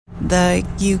The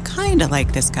you kind of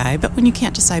like this guy, but when you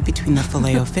can't decide between the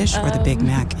Filet-O-Fish or the Big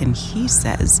Mac, and he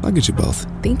says, I'll get you both.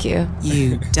 Thank you.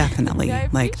 You definitely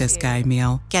like this guy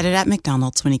meal. Get it at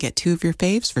McDonald's when you get 2 of your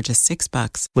faves for just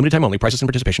 $6. Limited time only. Prices and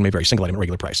participation may vary. Single item at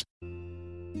regular price.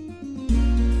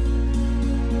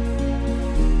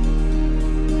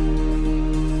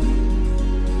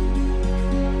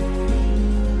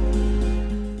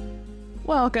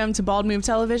 Welcome to Bald Move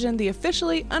Television, the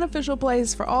officially unofficial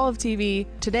place for all of TV.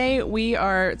 Today we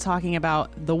are talking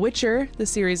about The Witcher, the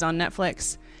series on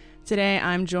Netflix. Today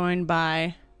I'm joined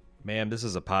by... Ma'am, this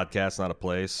is a podcast, not a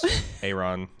place.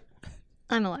 A.Ron.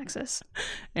 I'm Alexis.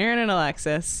 Aaron and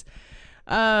Alexis.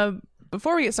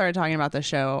 Before we get started talking about the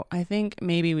show, I think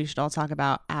maybe we should all talk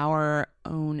about our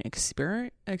own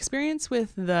experience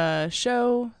with the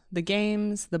show, the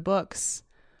games, the books.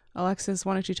 Alexis,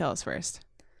 why don't you tell us first?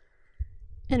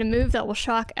 In a move that will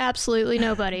shock absolutely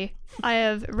nobody, I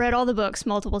have read all the books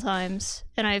multiple times,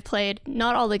 and I have played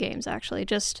not all the games, actually,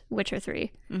 just Witcher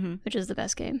 3, which is the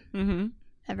best game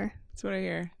ever. That's what I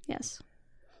hear. Yes.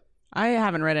 I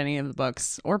haven't read any of the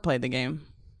books or played the game.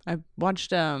 I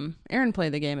watched Aaron play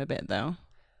the game a bit, though.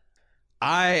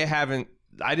 I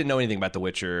didn't know anything about The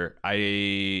Witcher,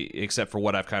 except for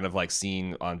what I've kind of like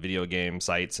seen on video game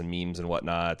sites and memes and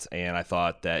whatnot, and I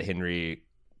thought that Henry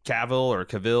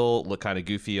Cavill looked kind of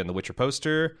goofy on the Witcher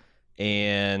poster,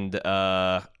 and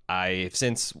I've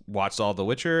since watched all The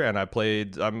Witcher, and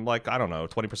I'm like, I don't know,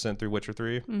 20% through Witcher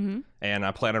 3, and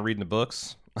I plan on reading the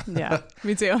books. Yeah,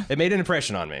 me too. It made an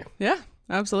impression on me. Yeah,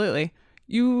 absolutely.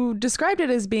 You described it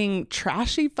as being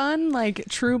trashy fun, like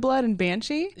True Blood and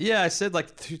Banshee? Yeah, I said like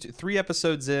 3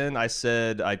 episodes in, I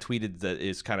tweeted that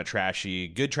it's kind of trashy,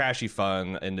 good trashy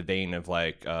fun in the vein of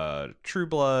like True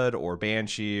Blood or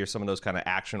Banshee or some of those kind of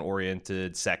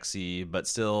action-oriented, sexy, but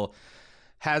still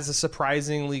has a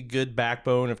surprisingly good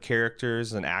backbone of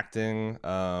characters and acting.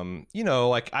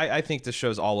 I think this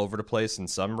show's all over the place in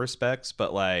some respects,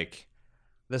 but like...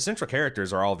 the central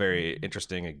characters are all very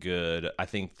interesting and good. I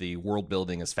think the world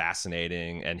building is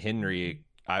fascinating. And Henry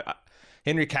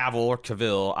Cavill or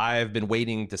Cavill, I've been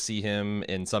waiting to see him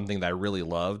in something that I really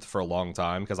loved for a long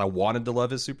time because I wanted to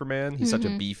love his Superman. He's such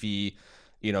a beefy,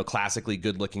 classically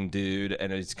good-looking dude,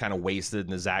 and he's kind of wasted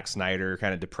in the Zack Snyder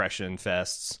kind of depression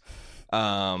fests.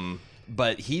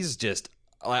 But he's just...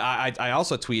 I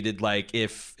also tweeted like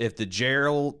if the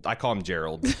Gerald, I call him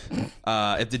Gerald,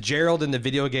 if the Gerald in the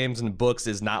video games and the books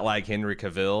is not like Henry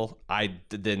Cavill,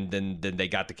 then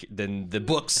the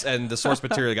books and the source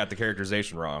material got the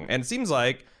characterization wrong, and it seems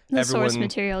like the source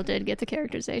material did get the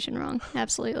characterization wrong.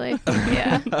 Absolutely.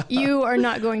 Yeah. You are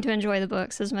not going to enjoy the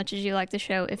books as much as you like the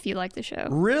show if you like the show.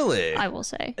 Really? I will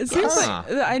say. It seems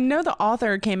like, I know the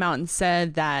author came out and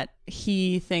said that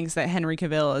he thinks that Henry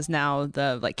Cavill is now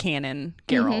the like canon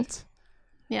Geralt.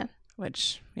 Yeah.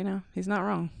 Which, he's not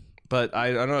wrong. But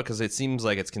I don't know, because it seems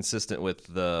like it's consistent with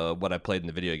what I played in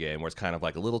the video game, where it's kind of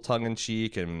like a little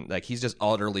tongue-in-cheek, and like he's just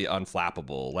utterly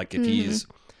unflappable. Like if he's...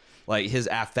 like his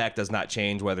affect does not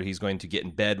change whether he's going to get in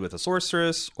bed with a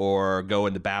sorceress or go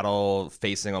into battle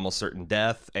facing almost certain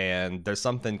death. And there's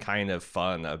something kind of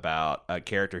fun about a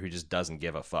character who just doesn't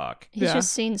give a fuck. He's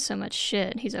just seen so much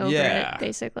shit. He's over it,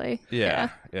 basically. Yeah.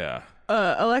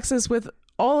 Alexis, with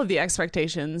all of the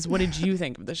expectations, what did you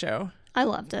think of the show? I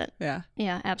loved it. Yeah.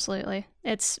 Yeah, absolutely.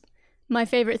 It's my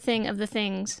favorite thing of the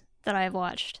things that I have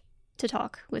watched to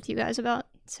talk with you guys about.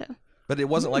 So, but it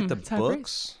wasn't like the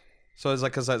books. So it's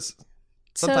like, because that's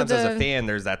sometimes as a fan,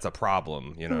 that's a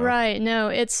problem, Right. No,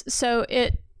 it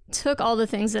took all the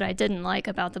things that I didn't like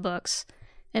about the books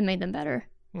and made them better,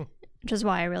 which is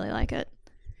why I really like it.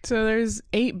 So there's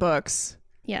 8 books.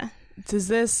 Yeah.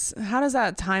 How does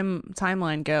that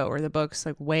timeline go? Are the books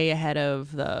like way ahead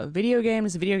of the video game?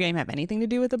 Does the video game have anything to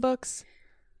do with the books?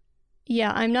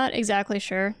 Yeah, I'm not exactly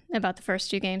sure about the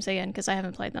first 2 games again because I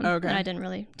haven't played them. Okay. And I didn't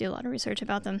really do a lot of research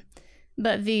about them.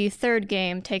 But the 3rd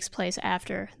game takes place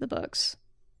after the books.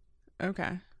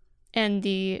 Okay. And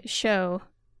the show,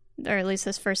 or at least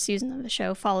this first season of the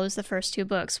show, follows the first 2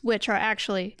 books, which are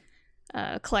actually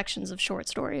collections of short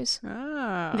stories.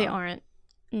 Oh. They aren't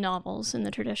novels in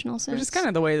the traditional sense. Which is kind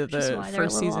of the way that the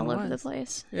first season all was. over the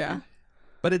place. Yeah.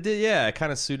 But it did, it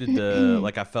kind of suited the,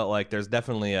 like, I felt like there's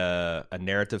definitely a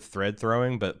narrative thread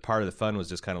throwing, but part of the fun was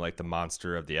just kind of like the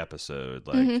monster of the episode,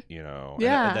 like,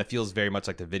 Yeah. and that feels very much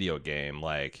like the video game,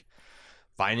 like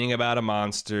finding about a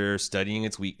monster, studying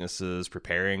its weaknesses,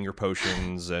 preparing your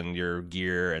potions and your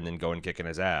gear, and then going kicking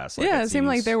his ass. Like, it seemed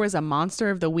like there was a monster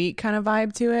of the week kind of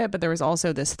vibe to it, but there was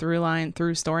also this through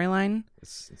storyline.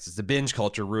 It's the binge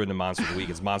culture ruined the monster of the week.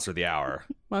 It's monster of the hour.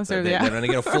 Monster of the hour. They're going to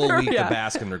get a full week to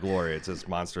bask in their glory. It's just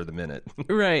monster of the minute.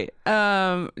 Right.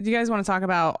 Do you guys want to talk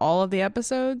about all of the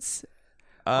episodes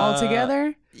all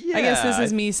together? Yeah. I guess this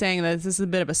is me saying that this is a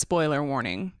bit of a spoiler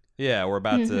warning. Yeah, we're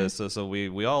about to. So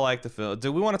we all like the film.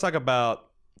 Do we want to talk about?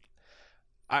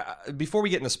 Before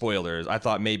we get into spoilers, I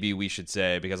thought maybe we should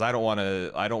say, because I don't want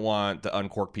to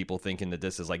uncork people thinking that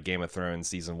this is like Game of Thrones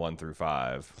season 1 through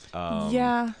 5.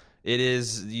 Yeah. It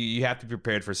is. You have to be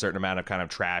prepared for a certain amount of kind of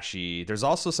trashy. There's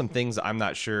also some things I'm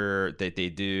not sure that they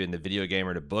do in the video game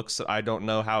or the books that I don't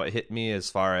know how it hit me, as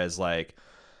far as like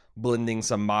blending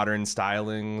some modern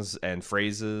stylings and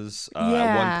phrases.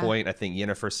 At one point, I think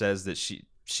Yennefer says that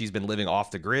she's been living off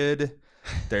the grid.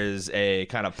 There's a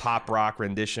kind of pop rock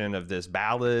rendition of this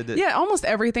ballad. Yeah, almost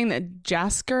everything that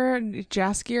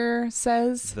Jaskier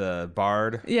says. The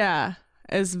bard. Yeah.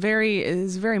 Is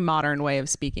very modern way of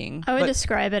speaking. I would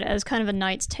describe it as kind of a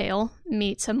Knight's Tale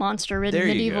meets a monster-ridden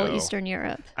medieval Eastern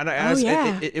Europe. And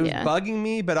it was bugging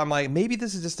me, but I'm like, maybe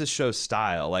this is just the show's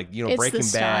style. Like, It's Breaking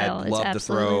Bad loved to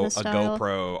throw a style.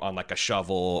 GoPro on like a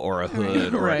shovel or a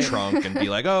hood or a trunk and be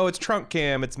like, oh, it's trunk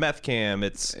cam, it's meth cam,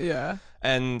 it's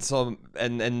and so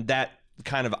and that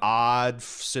kind of odd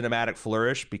cinematic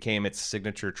flourish became its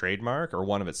signature trademark, or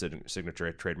one of its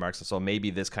signature trademarks. And so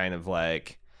maybe this kind of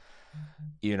like,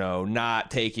 not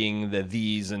taking the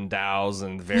these and thous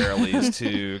and verilies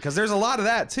too, because there's a lot of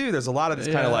that too. There's a lot of this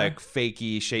kind of like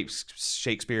fakey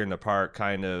Shakespeare in the Park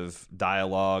kind of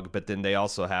dialogue, but then they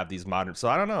also have these modern. So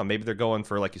I don't know. Maybe they're going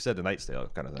for, like you said, the Knight's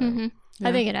Tale kind of thing. Mm-hmm. Yeah.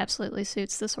 I think it absolutely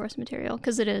suits the source material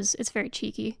because it's very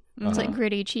cheeky. It's like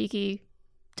gritty, cheeky,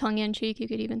 tongue in cheek. You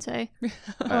could even say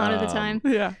a lot of the time.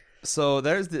 Yeah. So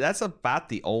that's about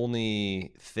the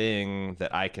only thing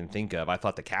that I can think of. I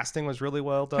thought the casting was really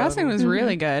well done. Casting was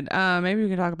really good. Maybe we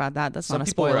can talk about that. That's Some not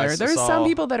a people spoiler. There's some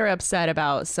people that are upset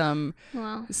about some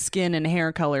skin and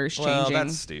hair colors changing. Well,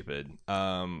 that's stupid.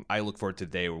 I look forward to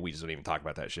the day where we just don't even talk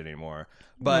about that shit anymore.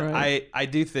 But I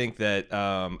do think that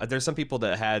there's some people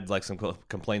that had like some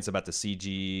complaints about the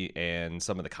CG and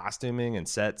some of the costuming and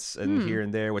sets and here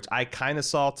and there, which I kind of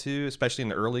saw too, especially in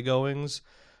the early goings.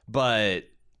 But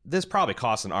this probably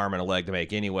costs an arm and a leg to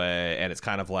make anyway, and it's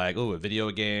kind of like, a video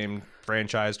game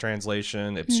franchise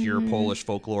translation, obscure Polish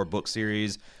folklore book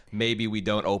series. Maybe we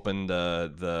don't open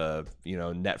the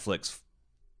Netflix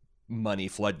money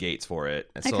floodgates for it.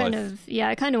 And so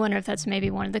I kind of wonder if that's maybe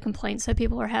one of the complaints that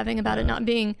people are having about it not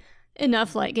being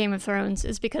enough like Game of Thrones,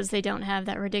 is because they don't have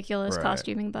that ridiculous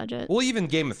costuming budget. Well, even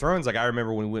Game of Thrones, like I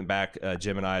remember when we went back,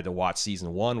 Jim and I, to watch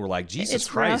season 1, we're like, Jesus it's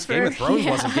Christ, rougher. Game of Thrones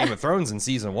wasn't Game of Thrones in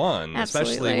season 1.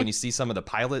 Absolutely. Especially when you see some of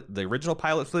the original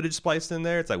pilot footage spliced in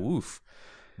there. It's like, woof.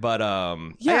 But I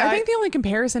think the only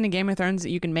comparison to Game of Thrones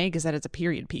that you can make is that it's a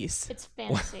period piece. It's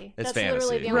fantasy. It's That's fantasy.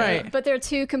 literally the only Right. But they're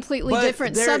two completely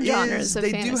different subgenres of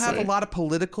they fantasy. do have a lot of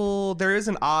political. There is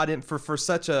an odd for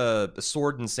such a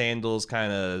sword and sandals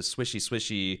kind of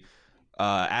swishy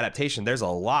adaptation. There's a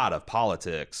lot of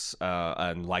politics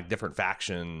and like different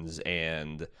factions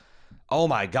and. Oh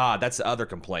my God, that's the other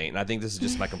complaint. And I think this is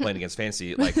just my complaint against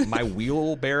fantasy. Like my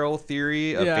wheelbarrow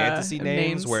theory of fantasy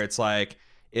names, where it's like,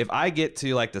 if I get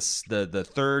to like the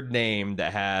third name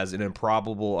that has an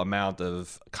improbable amount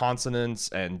of consonants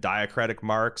and diacritic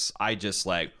marks, I just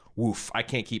like, woof, I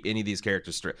can't keep any of these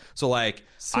characters straight. So like,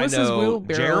 Swiss's I know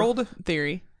wheelbarrow Gerald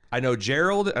theory. I know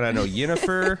Gerald, and I know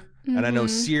Yennefer, and I know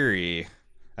Ciri,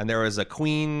 and there was a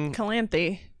queen.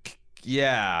 Calanthe.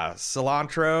 Yeah,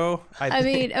 cilantro. I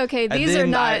mean, okay, these are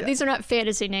not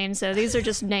fantasy names though. These are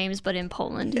just names, but in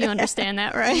Poland. You understand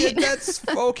that, right? Yeah, that's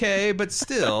okay, but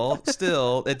still,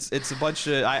 it's a bunch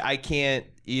of I can't.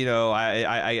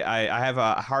 I have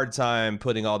a hard time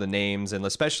putting all the names, and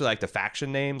especially like the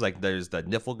faction names. Like there's the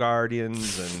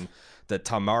Niflgaardians and the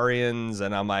Tamarians,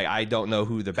 and I'm like, I don't know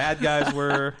who the bad guys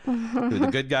were, who the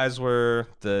good guys were.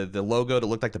 The logo that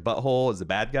looked like the butthole is the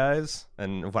bad guys,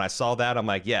 and when I saw that, I'm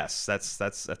like, yes, that's.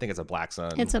 I think it's a black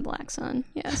sun. It's a black sun,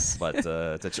 yes. But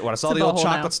when I saw the old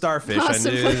chocolate starfish,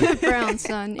 possibly I knew brown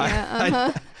sun.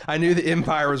 Yeah, I knew the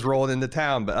Empire was rolling into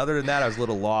town, but other than that, I was a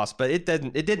little lost. But it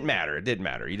didn't matter. It didn't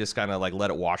matter. You just kind of like let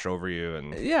it wash over you,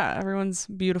 and everyone's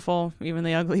beautiful, even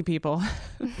the ugly people.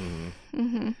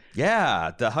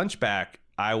 Yeah, the Hunchback.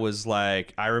 I was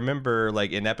like, I remember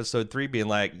like in episode 3 being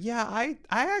like, yeah, I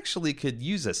actually could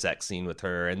use a sex scene with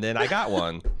her, and then I got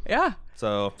one. Yeah.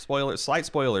 So slight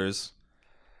spoilers.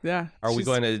 Yeah. Are we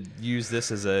going to use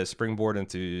this as a springboard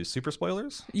into super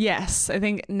spoilers? Yes, I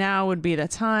think now would be the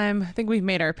time. I think we've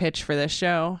made our pitch for this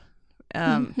show.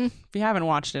 If you haven't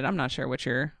watched it, I'm not sure what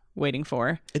you're waiting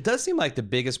for. It does seem like the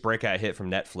biggest breakout hit from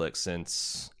Netflix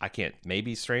since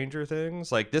maybe Stranger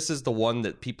Things. Like, this is the one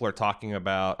that people are talking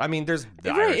about. I mean, there's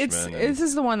The Irishman. This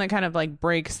is the one that kind of like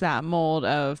breaks that mold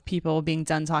of people being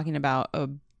done talking about a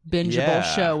bingeable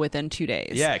show within 2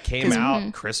 days. Yeah, it came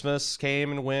out. Christmas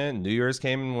came and went. New Year's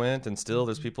came and went. And still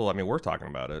there's people, I mean, we're talking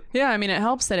about it. Yeah, I mean, it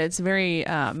helps that it's very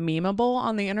memeable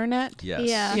on the internet. Yes.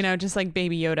 Yeah. You know, just like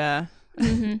Baby Yoda.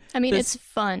 I mean, it's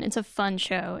fun. It's a fun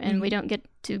show, and we don't get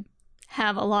to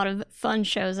have a lot of fun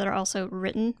shows that are also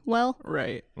written well.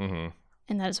 Right. Mm-hmm.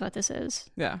 And that is what this is.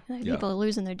 Yeah. Like, people are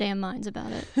losing their damn minds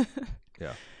about it.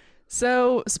 Yeah.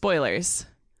 So, spoilers.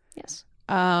 Yes.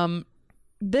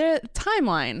 The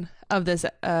timeline of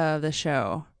the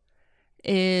show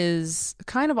is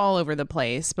kind of all over the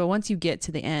place, but once you get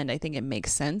to the end, I think it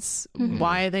makes sense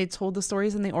why they told the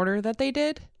stories in the order that they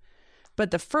did. But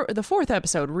the fourth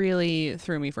episode really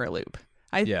threw me for a loop.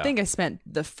 I think I spent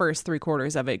the first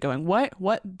 3/4 of it going,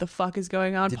 what the fuck is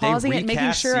going on? Pausing it,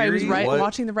 making sure I was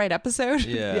watching the right episode.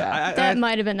 Yeah. That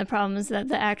might have been the problem, is that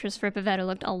the actress for Pavetta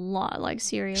looked a lot like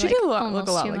Siri. She did look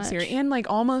a lot like Siri, and like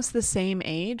almost the same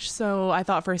age. So I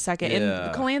thought for a second,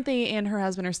 and Calanthe and her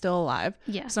husband are still alive.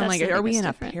 Yeah. So I'm like, are we in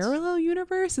a parallel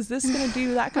universe? Is this going to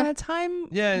do that kind of time?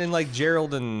 Yeah, and like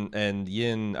Gerald and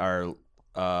Yin are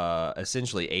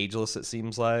essentially ageless, it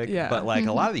seems like. Yeah. But like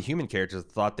a lot of the human characters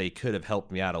thought they could have helped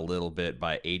me out a little bit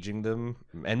by aging them,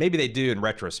 and maybe they do in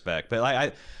retrospect.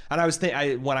 But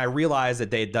when I realized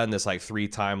that they had done this like 3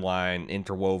 timeline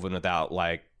interwoven without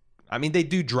like, I mean, they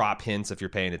do drop hints if you're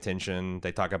paying attention.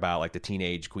 They talk about like the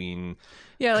teenage queen.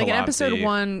 Yeah, like Calanthe. in episode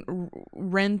 1,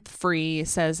 Renfree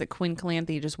says that Queen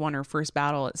Calanthe just won her first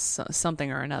battle at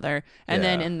something or another. And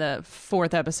then in the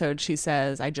 4th episode, she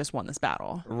says, I just won this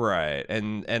battle. Right.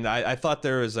 And I thought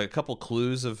there was a couple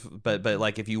clues but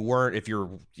like if you're,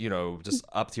 you know, just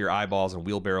up to your eyeballs and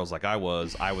wheelbarrows like I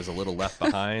was a little left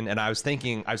behind. And I was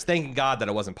thanking God that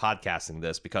I wasn't podcasting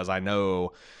this, because I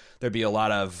know there'd be a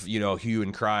lot of, you know, hue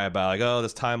and cry about like, oh,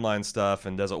 this timeline stuff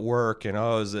and does it work? And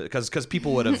oh, is it because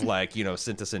people would have like, you know,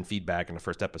 sent us in feedback in the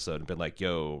first episode and been like,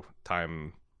 yo,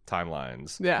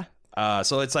 timelines. Yeah.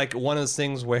 So it's like one of those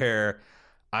things where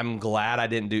I'm glad I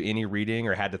didn't do any reading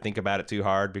or had to think about it too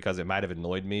hard, because it might have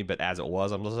annoyed me. But as it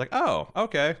was, I'm just like, oh,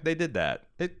 okay, they did that.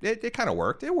 It kind of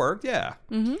worked. It worked. Yeah.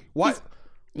 Mm-hmm.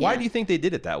 Why do you think they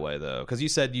did it that way though? Because you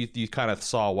said you kind of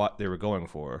saw what they were going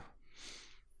for.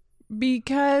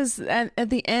 Because at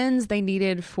the ends, they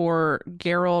needed for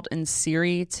Geralt and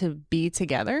Ciri to be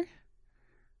together,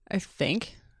 I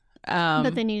think. But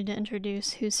they needed to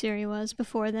introduce who Ciri was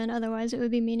before then, otherwise it would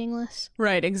be meaningless.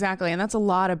 Right, exactly. And that's a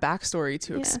lot of backstory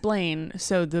to explain.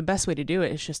 So the best way to do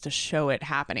it is just to show it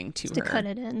happening to her. To cut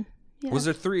it in. Yeah. Was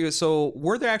there 3? So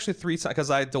were there actually 3? Because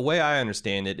the way I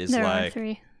understand it is there like... are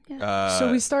 3. Yeah.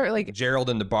 So we start like... Gerald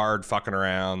and the Bard fucking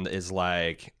around is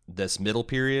like this middle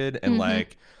period, and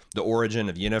like... The origin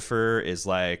of Yennefer is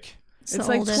like... It's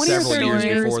like 20 or 30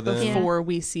 years before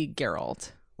we see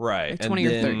Geralt. Right. Like 20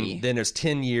 or 30. Then there's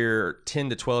 10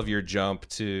 to 12 year jump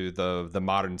to the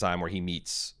modern time where he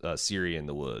meets Ciri in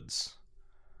the woods.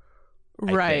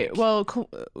 Right. Well,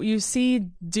 you see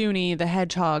Dooney, the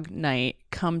hedgehog knight,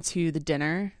 come to the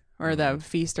dinner or the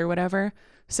feast or whatever.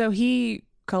 So he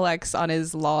collects on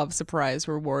his Law of Surprise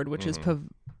reward, which is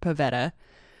Pavetta.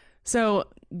 So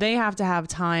they have to have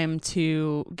time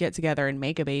to get together and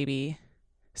make a baby.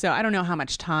 So I don't know how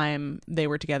much time they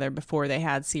were together before they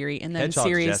had Ciri, and then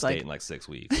Ciri's like in like 6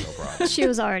 weeks, no problem. She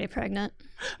was already pregnant.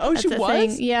 Oh, she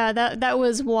was? Thing. Yeah, that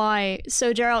was why.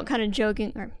 So Geralt kind of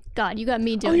joking, or God, you got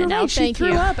me doing you're it now. Right. Thank she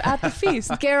you. threw up at the feast.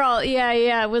 Geralt,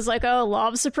 yeah, was like, oh, Law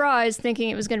of Surprise, thinking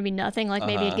it was going to be nothing, like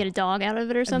maybe he'd get a dog out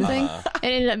of it or something. It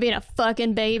ended up being a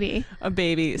fucking baby. A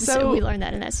baby. So we learned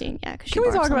that in that scene. Yeah. Can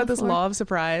we talk about this Law of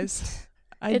Surprise?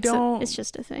 It's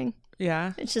just a thing.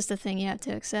 Yeah. It's just a thing you have to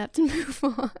accept and move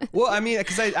on. Well, I mean,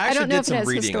 because I actually don't know did some if it has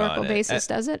reading historical on basis,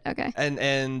 does it? Okay.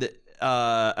 And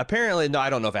apparently, no,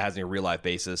 I don't know if it has any real life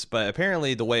basis, but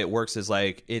apparently the way it works is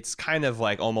like it's kind of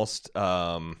like almost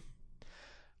it's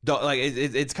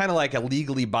kind of like a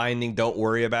legally binding "don't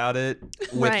worry about it"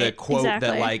 with the quote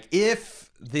that like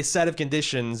if the set of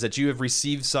conditions that you have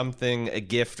received something, a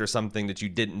gift or something that you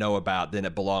didn't know about, then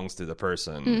it belongs to the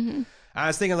person. Mm-hmm. I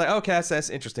was thinking like, okay, that's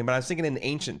interesting, but I was thinking in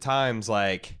ancient times,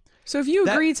 like, so if you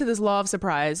agree to this Law of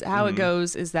Surprise, how it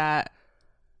goes is that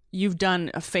you've done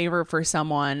a favor for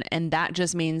someone, and that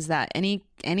just means that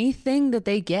anything that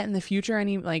they get in the future,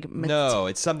 no,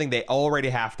 it's something they already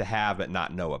have to have but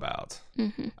not know about.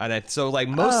 And so like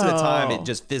most of the time it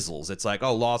just fizzles. It's like,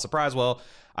 oh, law of surprise. Well,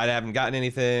 I haven't gotten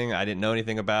anything. I didn't know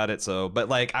anything about it. So, but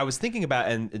like I was thinking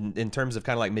about in terms of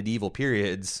kind of like medieval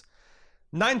periods,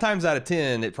 9 times out of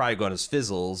 10, it probably goes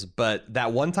fizzles, but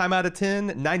that 1 time out of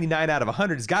 10, 99 out of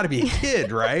 100 has got to be a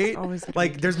kid, right? Always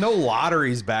like there's no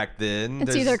lotteries back then.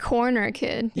 It's either corn or a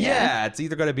kid. Yeah, it's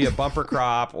either going to be a bumper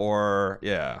crop or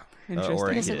Interesting. or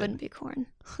I a guess kid. it wouldn't be corn.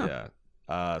 Yeah.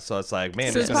 So it's like,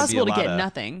 man, So it's gonna be possible a to lot get of,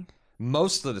 nothing.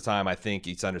 Most of the time, I think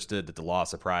it's understood that the law of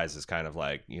surprise is kind of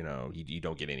like, you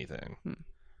don't get anything.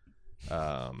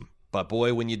 But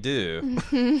boy, when you do,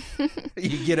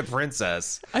 you get a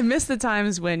princess. I miss the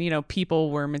times when,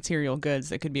 people were material goods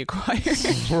that could be acquired.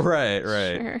 Right.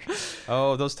 Sure.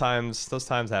 Oh, those times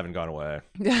haven't gone away.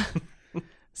 Yeah.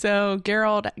 So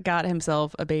Geralt got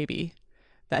himself a baby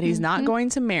that he's not going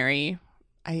to marry.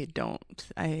 I don't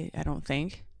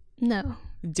think. No.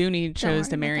 Dooney chose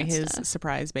to marry his stuff.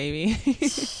 surprise baby.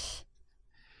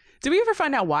 Did we ever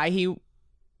find out why he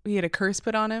had a curse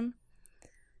put on him?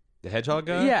 The hedgehog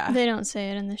guy? Yeah. They don't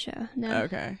say it in the show. No.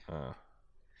 Okay.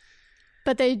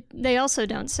 But they also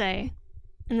don't say,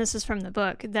 and this is from the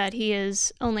book, that he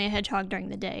is only a hedgehog during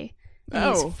the day. And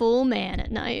Oh. He's full man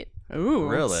at night. Ooh.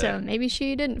 Really? So maybe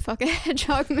she didn't fuck a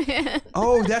hedgehog man.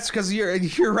 Oh, that's because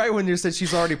you're right when you said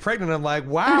she's already pregnant. I'm like,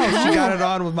 wow, she got it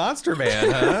on with Monster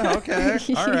Man, huh? Okay,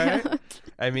 all right. Yeah.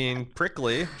 I mean,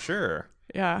 prickly, sure.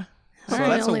 Yeah. So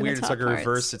Alright, that's a only the weird. It's top like a reverse.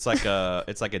 parts.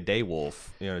 It's like a day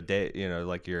wolf.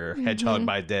 Like your hedgehog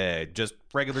by day, just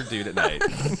regular dude at night.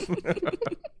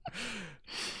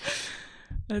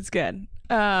 That's good.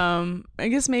 I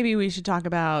guess maybe we should talk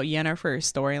about Yennefer's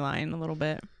storyline a little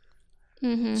bit.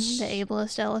 The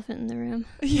ablest elephant in the room.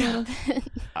 Yeah.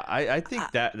 I think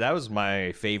that was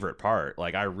my favorite part.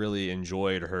 Like I really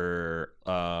enjoyed her.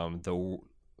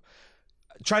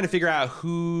 Trying to figure out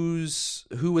who was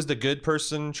the good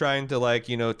person, trying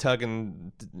to tug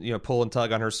and pull and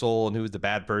tug on her soul, and who was the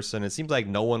bad person. It seems like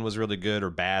no one was really good or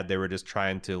bad. They were just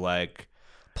trying to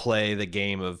play the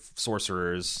game of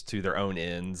sorcerers to their own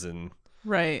ends. And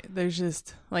Right. There's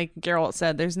just, like Geralt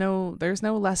said, there's no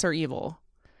lesser evil.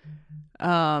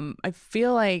 I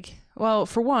feel like, well,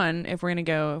 for one, if we're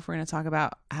gonna talk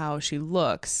about how she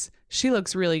looks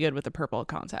really good with the purple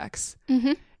contacts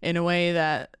in a way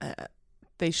that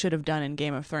they should have done in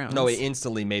Game of Thrones. no, it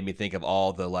instantly made me think of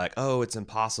all the it's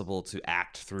impossible to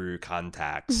act through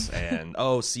contacts, and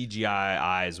CGI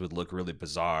eyes would look really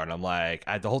bizarre. And I'm like,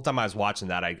 the whole time I was watching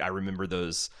that, I remember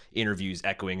those interviews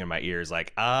echoing in my ears,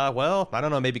 well, I don't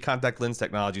know, maybe contact lens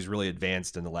technology is really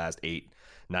advanced in the last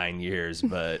 8-9 years,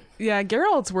 but Yeah,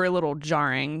 Geralt's were a little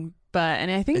jarring,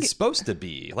 and I think it's supposed to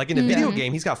be in a video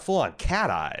game. He's got full-on cat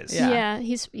eyes. Yeah.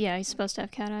 He's supposed to have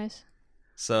cat eyes.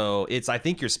 So I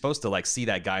think you're supposed to see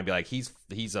that guy and be like, he's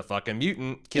a fucking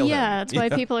mutant. Kill him. Yeah, that's why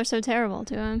people are so terrible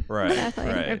to him. Right, Exactly.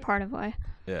 right. They're part of why.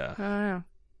 Yeah. I don't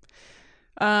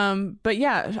know. But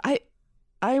yeah,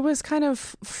 I was kind of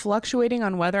fluctuating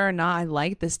on whether or not I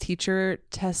liked this teacher,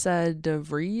 Tessa de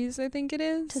Vries, I think it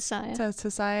is.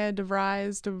 Tessaya. de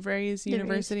Vries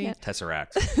University. Yep.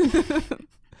 Tesseract.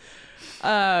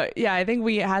 Yeah, I think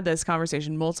we had this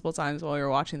conversation multiple times while we were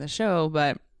watching the show,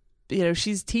 but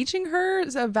she's teaching her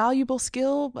a valuable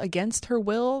skill against her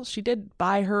will. She did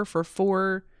buy her for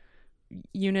 4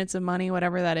 units of money,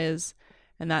 whatever that is,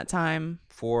 in that time.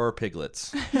 4 piglets.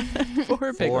 4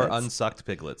 piglets. 4 unsucked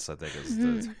piglets, I think is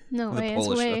the No the way.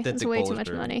 Polish- It's way too Polish much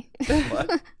version. money.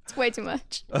 What? It's way too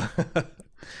much.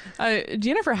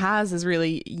 Jennifer has this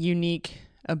really unique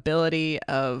ability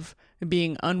of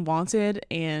being unwanted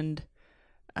and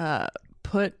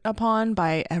put upon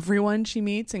by everyone she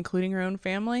meets, including her own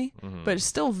family, but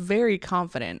still very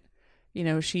confident.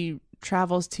 She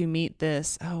travels to meet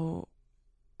this, I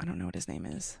don't know what his name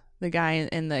is, the guy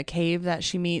in the cave that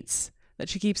she meets, that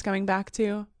she keeps coming back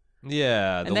to.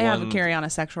 Yeah. And they have to carry on a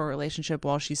sexual relationship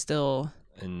while she's still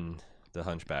in the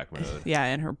hunchback mode. yeah,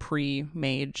 in her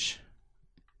pre-mage.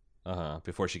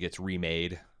 Before she gets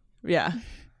remade. Yeah.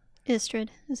 Istrid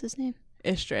is his name.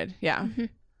 Istrid, yeah.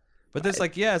 But there's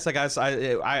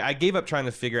I gave up trying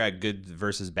to figure out good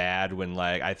versus bad when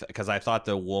because I thought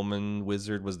the woman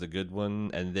wizard was the good one,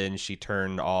 and then she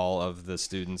turned all of the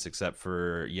students except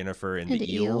for Yennefer into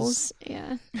eels.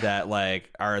 Yeah. That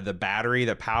are the battery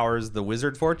that powers the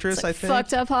wizard fortress. I think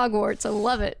Fucked up Hogwarts. I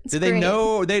love it. It's Do they great.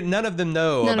 know? None of them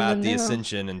know None of about them the know.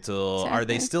 ascension until. Are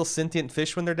they Exactly. still sentient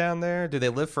fish when they're down there? Do they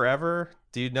live forever?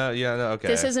 Do you know? Yeah, no, okay.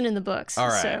 This isn't in the books. All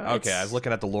right. So Okay. I was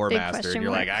looking at the lore big master, and question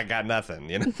you're mark. like, I got nothing.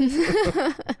 You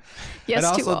know. Yes, And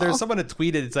also, to all. there's someone that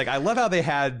tweeted. It's like, I love how they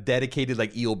had dedicated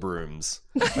like eel brooms.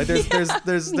 Like there's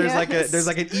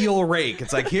like an eel rake.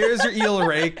 It's like, here's your eel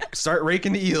rake. Start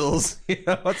raking the eels. You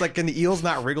know, it's like, can the eels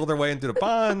not wriggle their way into the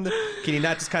pond? Can you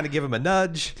not just kind of give them a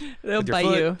nudge? They'll with your bite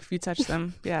foot? you if you touch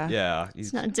them. Yeah. Yeah.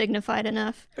 It's not dignified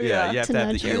enough. Yeah. You have to to have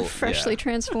nudge the your eel. freshly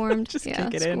transformed. Just yeah,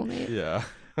 kick it in. schoolmate. Yeah.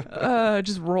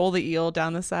 Just roll the eel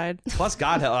down the side. Plus,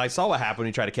 God, hell, I saw what happened when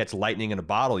you try to catch lightning in a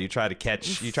bottle. You try to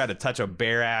touch a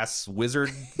bare ass wizard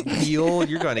eel,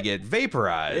 you're going to get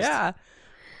vaporized. Yeah.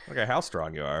 Look at how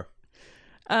strong you are.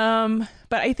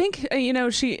 But I think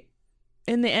she,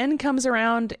 in the end, comes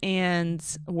around and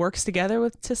works together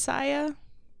with Tisaya.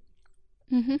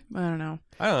 Mm-hmm. I don't know.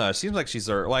 It seems like she's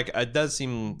like, it does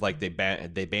seem like they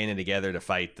banded together to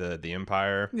fight the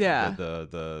Empire. Yeah.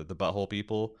 The butthole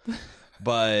people.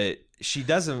 But she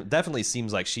definitely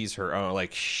seems like she's her own.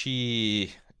 Like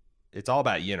it's all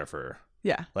about Yennefer.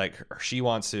 Yeah. Like, she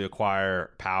wants to acquire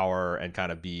power and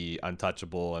kind of be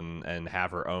untouchable and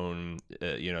have her own.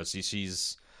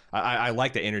 She's. I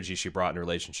like the energy she brought in a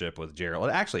relationship with Gerald.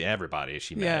 Actually, everybody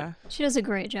she met. Yeah. She does a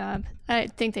great job. I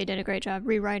think they did a great job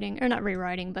not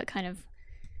rewriting, but kind of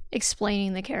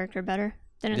explaining the character better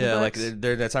than in the Like books.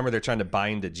 there's that time where they're trying to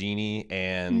bind a genie,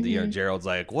 and Gerald's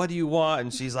like, "What do you want?"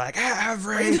 And she's like,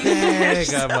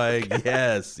 "Everything." I'm like,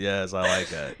 yes, I like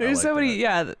that. There's so many.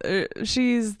 Yeah,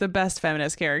 she's the best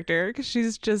feminist character because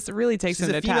she's just really takes She's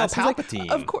him a to female task. She's like, Palpatine.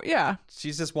 of course, yeah.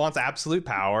 She just wants absolute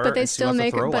power. But they and she still wants to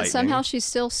make her. throw But lightning. somehow she's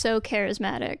still so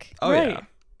charismatic. Oh Right. yeah.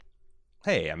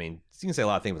 Hey, I mean, you can say a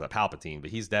lot of things about Palpatine, but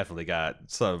he's definitely got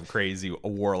some crazy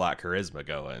warlock charisma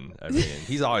going. I mean,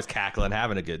 he's always cackling,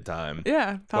 having a good time.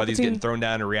 Yeah, Whether he's getting Palpatine. thrown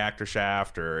down a reactor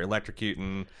shaft or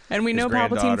electrocuting. And we his know Palpatine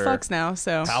granddaughter. fucks now,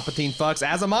 so Palpatine fucks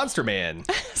as a monster man.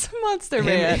 it's a monster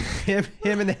man. Him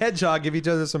and the Hedgehog give each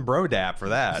other some bro dap for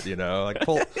that, like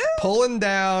pulling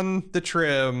down the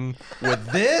trim with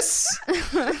this.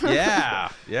 Yeah.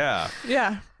 Yeah.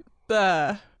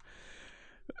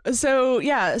 So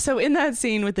in that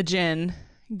scene with the djinn,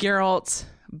 Geralt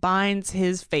binds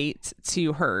his fate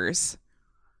to hers.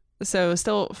 So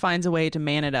still finds a way to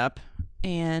man it up.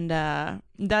 And that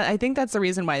I think that's the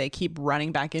reason why they keep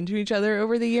running back into each other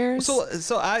over the years.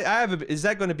 So I have is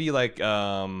that going to be like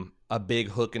a big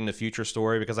hook in the future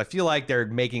story? Because I feel like they're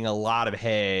making a lot of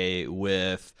hay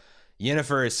with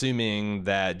Yennefer assuming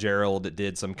that Gerald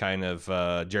did some kind of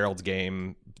Gerald's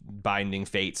game binding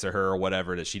fates to her or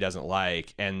whatever that she doesn't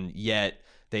like, and yet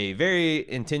they very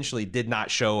intentionally did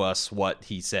not show us what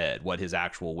he said, what his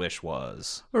actual wish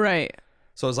was. Right.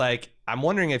 So it's like, I'm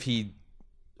wondering if he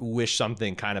wished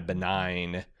something kind of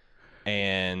benign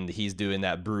and he's doing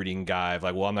that brooding guy of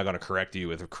like, well, I'm not going to correct you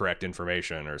with correct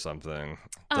information or something.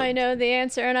 I know the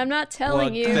answer, and I'm not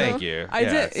telling you. Thank you. I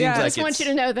did- it seems yeah. I like just want you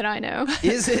to know that I know.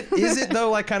 Is it though,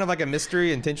 like kind of like a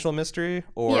mystery, intentional mystery,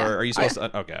 or Yeah. are you supposed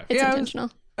to? Okay. It's Yeah, intentional.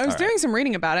 I was All doing some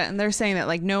reading about it, and they're saying that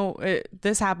like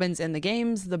this happens in the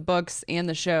games, the books, and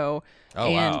the show, Oh,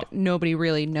 and wow. nobody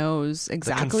really knows The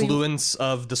exactly. confluence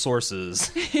of the sources.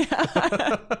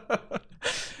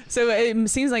 So it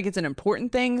seems like it's an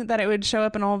important thing that it would show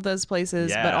up in all of those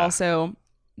places, but Yeah. also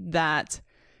that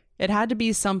it had to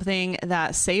be something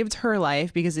that saved her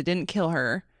life because it didn't kill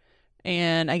her,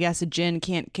 and I guess a djinn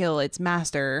can't kill its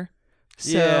master.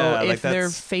 So Yeah, like if their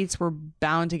that's- fates were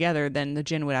bound together, then the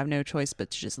djinn would have no choice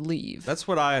but to just leave. That's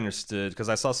what I understood, because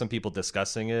I saw some people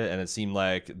discussing it, and it seemed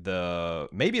like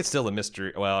maybe it's still a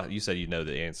mystery. Well, you said you know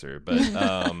the answer, but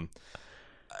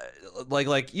like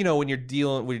when you're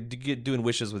doing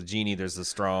wishes with genie, there's a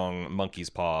strong monkey's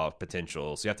paw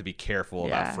potential, so you have to be careful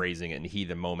Yeah. about phrasing it. And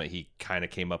the moment he kind of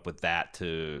came up with that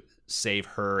to save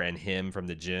her and him from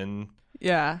the djinn,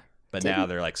 Yeah. but now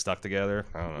they're like stuck together.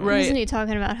 I don't know. Right. Wasn't he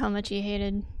talking about how much he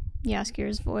hated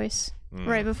Jaskier's voice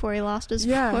right before he lost his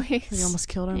Yeah. voice? He almost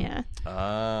killed him. Yeah.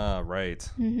 Ah, right.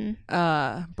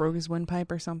 Broke his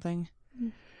windpipe or something.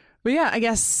 But yeah, I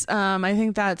guess I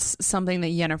think that's something that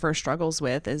Yennefer struggles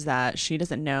with, is that she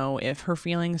doesn't know if her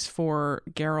feelings for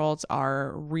Geralt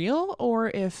are real or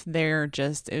if it's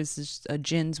just a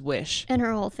djinn's wish. And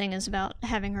her whole thing is about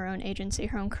having her own agency,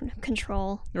 her own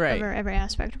control Right. over every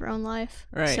aspect of her own life.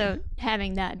 Right. So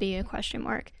having that be a question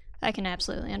mark, I can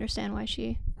absolutely understand why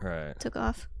she Right. took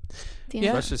off. Yeah.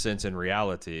 Especially since in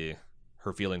reality,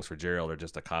 her feelings for Gerald are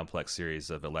just a complex series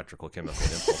of electrical chemical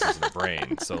impulses in the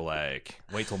brain. So, like,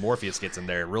 wait till Morpheus gets in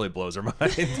there and really blows her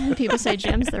mind. People say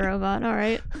Jem's the robot. All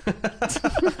right.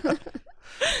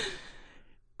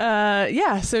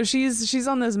 Yeah, so she's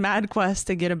on this mad quest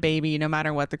to get a baby no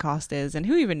matter what the cost is, and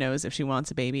who even knows if she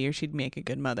wants a baby or she'd make a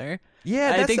good mother.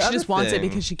 Yeah, I think she just wants it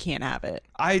because she can't have it.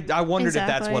 I wondered if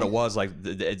that's Exactly. what it was, like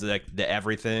it's like the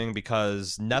everything,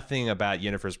 because nothing about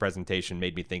Yennefer's presentation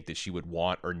made me think that she would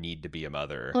want or need to be a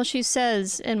mother. Well, she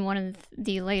says in one of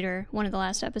the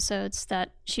last episodes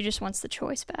that she just wants the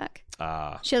choice back.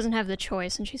 She doesn't have the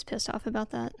choice, and she's pissed off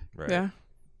about that. Right. Yeah.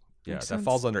 Yeah, Makes that sense.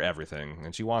 falls under everything,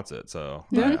 and she wants it, so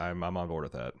Yeah. I'm on board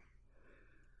with that.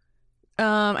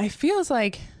 I feels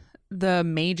like the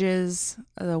mages,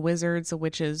 the wizards, the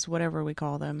witches, whatever we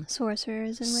call them.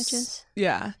 Sorcerers and witches.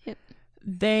 Yeah. Yep.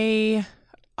 They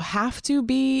have to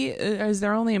be, is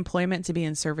their only employment to be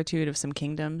in servitude of some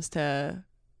kingdoms to...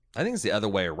 I think it's the other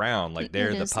way around. Like, they're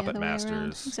It the is puppet other way around.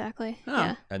 masters, Exactly. Oh.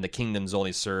 Yeah. and the kingdoms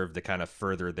only serve to kind of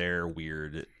further their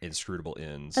weird, inscrutable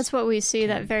ends. That's what we see,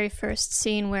 that very first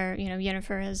scene where,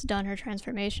 Yennefer has done her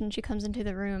transformation. She comes into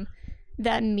the room.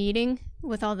 That meeting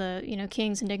with all the,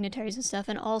 kings and dignitaries and stuff,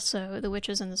 and also the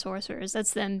witches and the sorcerers,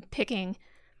 that's them picking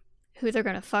who they're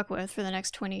going to fuck with for the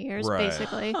next 20 years, Right.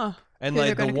 basically. Huh. And who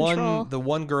like they're the gonna control.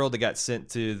 one girl that got sent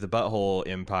to the Butthole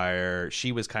Empire,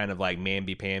 she was kind of like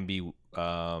mamby-pamby,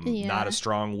 not as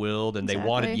strong-willed, and they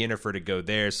wanted Exactly. Yennefer to go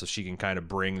there so she can kind of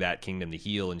bring that kingdom to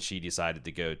heel, and she decided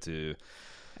to go to the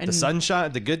And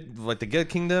Sunshine, the good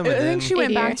kingdom. I And then, think she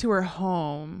went Idiot. back to her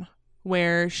home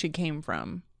where she came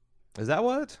from. is that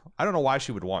what? I don't know why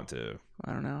she would want to.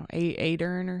 I don't know,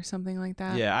 Adern or something like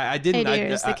that. Yeah, I didn't.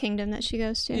 Adir is I the kingdom that she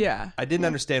goes to. Yeah. I didn't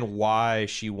understand why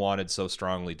she wanted so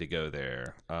strongly to go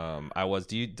there.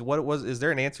 Is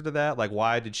there an answer to that? Like,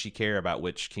 why did she care about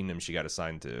which kingdom she got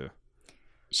assigned to?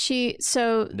 The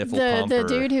Niflpump or-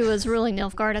 dude who was ruling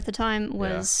Nilfgaard at the time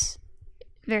was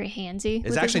very handsy. It's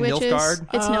with actually his witches. Nilfgaard?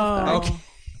 It's Oh. Nilfgaard. Okay,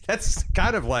 that's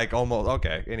kind of like almost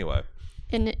okay. Anyway,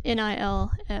 Nilfgaard.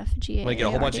 I'm gonna get a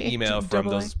whole bunch of email from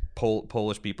Double A. those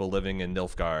Polish people living in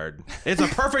Nilfgaard. It's a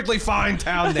perfectly fine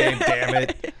town name, damn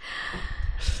it.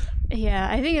 Yeah,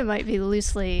 I think it might be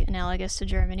loosely analogous to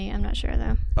Germany. I'm not sure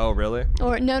though. Oh, really?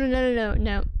 Or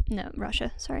no,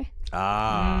 Russia. Sorry.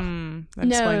 Ah, That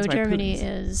No, explains why Germany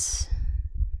Putin's-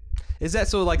 is that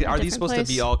so? Like, are these different supposed to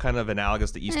be place. all kind of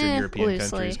analogous to Eastern European loosely,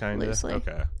 countries, kind of? loosely.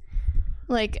 Okay.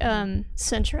 Like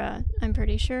Sintra, I'm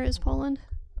pretty sure is Poland.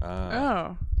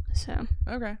 Oh, So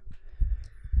okay.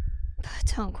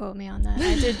 don't quote me on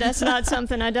that. That's not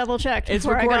something I double checked. It's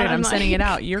before I got recorded. on I'm mic. sending it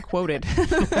out. You're quoted.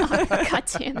 God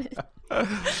damn it.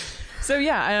 So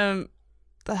yeah,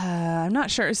 I'm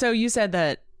not sure. So you said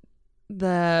that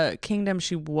the kingdom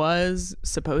she was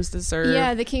supposed to serve.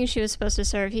 Yeah, the king she was supposed to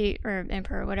serve, or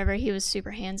emperor or whatever, he was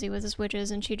super handsy with his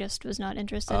witches, and she just was not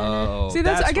interested in it. Oh, See,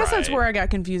 I guess that's right. where I got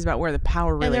confused about where the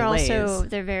power really And they're lays. also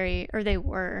they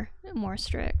were more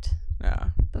strict Yeah,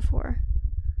 before.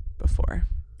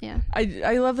 Yeah.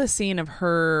 I love the scene of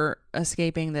her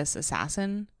escaping this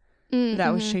assassin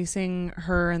that was chasing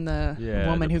her and the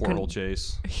woman the who portal couldn't.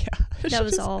 chase. Yeah, That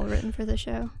was all written for the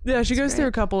show. Yeah, she goes great. through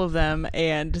a couple of them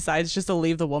and decides just to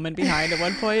leave the woman behind at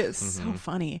one point. It's so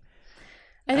funny.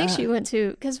 I think she went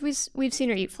to, because we've seen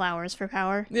her eat flowers for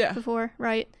power Yeah. before,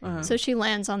 right? So she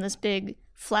lands on this big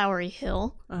flowery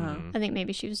hill. I think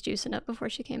maybe she was juicing up before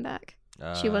she came back.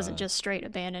 She wasn't just straight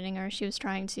abandoning her. She was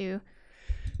trying to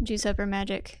juice up her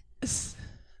magic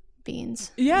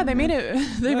beans. Yeah, they made it.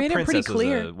 They made it pretty Princess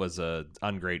clear. was a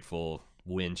ungrateful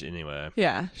winch anyway.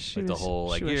 Yeah, she Like the was- whole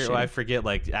like she was you're, shitty. I forget,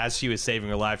 like as she was saving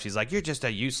her life, she's like, "You're just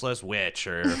a useless witch,"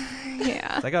 or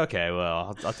Yeah. it's like, okay,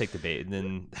 well, I'll take the baby. And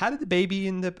then how did the baby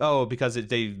end up? Oh, because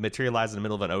they materialized in the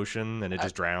middle of an ocean and it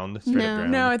just drowned. Straight up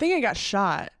drowned. No, I think it got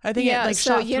shot. I think Yeah, it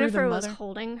so shot through the Yennefer was mother.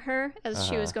 holding her as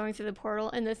she was going through the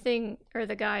portal, and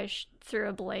the guy threw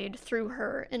a blade through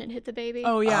her, and it hit the baby.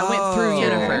 Oh yeah, it went through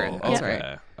Yennefer. Oh, That's okay,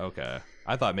 right. okay.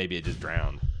 I thought maybe it just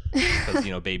drowned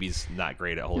because baby's not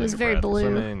great at holding was her very breath or blue.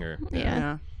 swimming or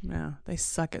Yeah. No, they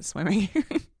suck at swimming.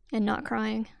 And not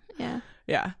crying. Yeah.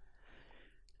 Yeah.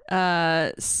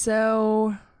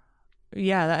 So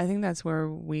yeah, I think that's where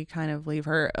we kind of leave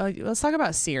her. Let's talk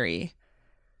about Ciri.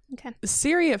 Okay.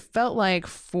 Ciri, it felt like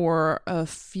for a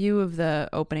few of the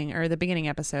opening or the beginning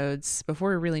episodes, before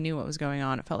we really knew what was going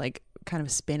on, it felt like kind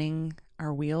of spinning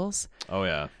our wheels. Oh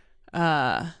yeah.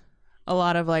 A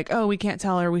lot of like, oh, we can't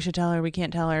tell her, we should tell her, we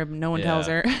can't tell her, no one tells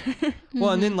her.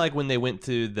 Well, and then like when they went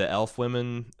to the elf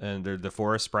women and they're the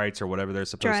forest sprites or whatever they're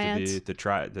supposed Dryads. to be, the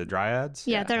dryads.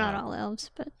 Yeah, they're not all elves,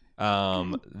 but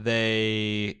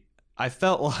I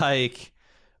felt like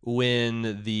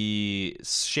when the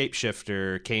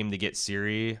shapeshifter came to get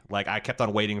Ciri, like I kept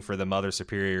on waiting for the mother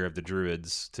superior of the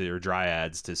druids or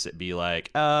dryads to be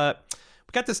like,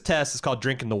 got this test. It's called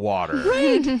drinking the water.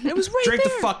 Right. It was right Drink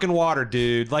there. the fucking water,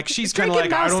 dude. Like, she's kind of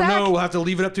Drink like, it, I don't Mousak. know. We'll have to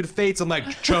leave it up to the fates. I'm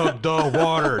like, chug the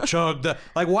water. Chug the...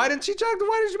 Like, why didn't she chug the...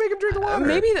 Why did you make him drink the water?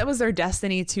 Maybe that was their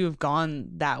destiny to have gone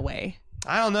that way.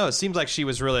 I don't know. It seems like she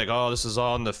was really like, oh, this is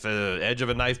on the edge of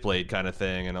a knife blade kind of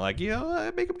thing. And like,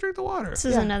 make him drink the water. This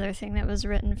is another thing that was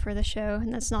written for the show,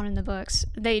 and that's not in the books.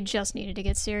 They just needed to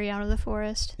get Ciri out of the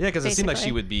forest. Yeah, because it seemed like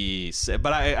she would be...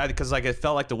 But because like it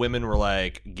felt like the women were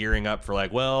like gearing up for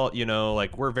like, well,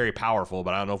 like we're very powerful,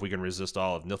 but I don't know if we can resist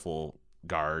all of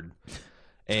Niflgaard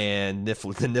and the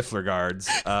Niffler guards.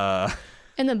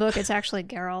 In the book, it's actually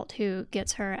Geralt who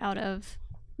gets her out of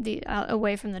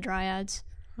away from the Dryads.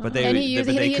 But And he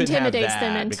couldn't have intimidates that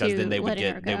them into because then they would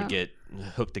letting her get go.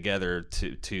 hooked together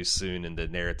too soon in the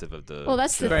narrative of the. Well,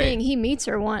 that's the show. thing. He meets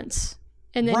her once,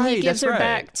 and then he gives that's her right.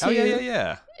 back to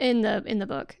yeah. in the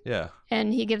book. Yeah.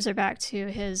 And he gives her back to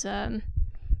his the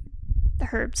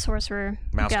herb sorcerer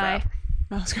Mousetrap. guy.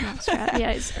 Mousetrap.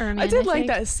 Yeah, it's Ermin. I did like think.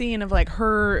 that scene of like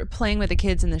her playing with the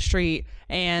kids in the street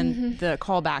and the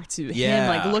callback to him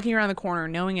like looking around the corner,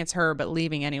 knowing it's her, but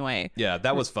leaving anyway. Yeah,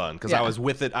 that was fun because I was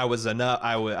with it. I was enough.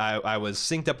 I was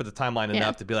synced up with the timeline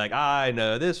enough to be like, I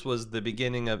know this was the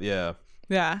beginning of Yeah.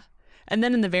 And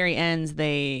then in the very end,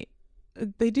 they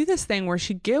do this thing where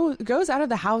she goes out of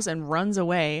the house and runs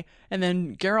away, and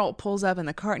then Geralt pulls up in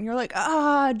the cart, and you're like,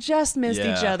 just missed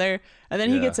each other. And then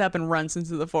he gets up and runs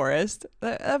into the forest.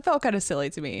 That felt kind of silly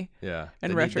to me. Yeah.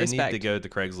 In They retrospect. need to go to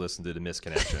Craigslist and do the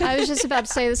misconnection. I was just about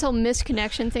to say this whole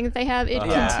misconnection thing that they have. It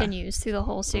continues through the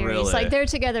whole series. Really? Like they're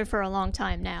together for a long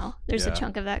time now. There's a Yeah.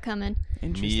 chunk of that coming.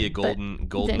 Me, a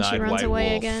golden-eyed then she runs white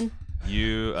away wolf. again.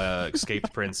 You,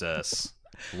 escaped princess.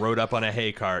 Rode up on a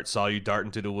hay cart, saw you dart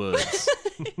into the woods.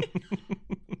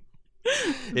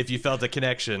 If you felt a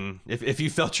connection, if you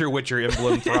felt your Witcher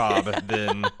emblem throb,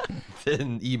 then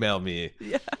email me.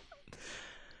 Yeah.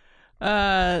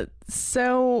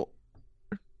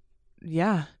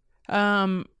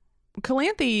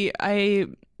 Calanthe,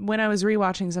 when I was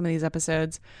rewatching some of these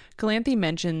episodes, Calanthe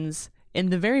mentions in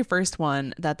the very first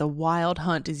one that the Wild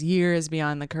Hunt is years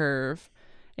beyond the curve.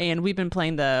 And we've been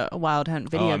playing the Wild Hunt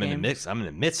video game. I'm in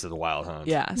the midst of the Wild Hunt.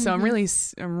 Yeah, so I'm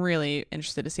really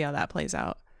interested to see how that plays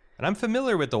out. And I'm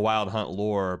familiar with the Wild Hunt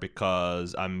lore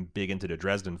because I'm big into the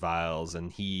Dresden Files,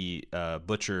 and Jim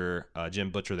Butcher,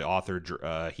 the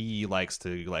author, he likes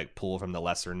to like pull from the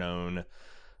lesser known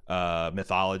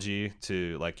mythology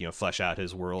to flesh out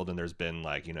his world. And there's been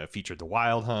featured the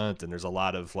Wild Hunt, and there's a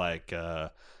lot of I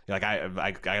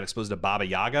got exposed to Baba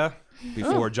Yaga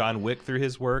before John Wick through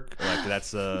his work.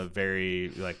 That's a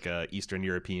very Eastern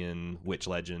European witch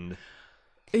legend.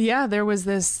 Yeah, there was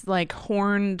this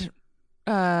horned,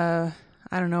 I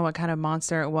don't know what kind of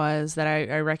monster it was that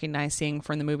I recognized seeing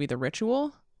from the movie The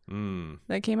Ritual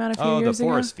that came out a few years ago.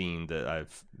 The forest fiend that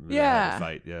I've had to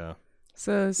fight. Yeah.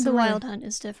 So The Wild Hunt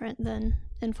is different than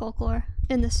in folklore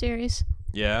in the series.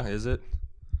 Yeah, is it?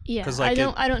 Yeah,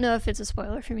 I don't know if it's a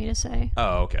spoiler for me to say.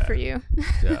 Oh, okay. For you.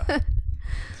 Yeah.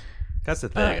 That's the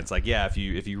thing. It's if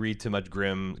you read too much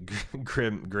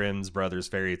Grimm's brothers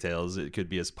fairy tales, it could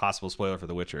be a possible spoiler for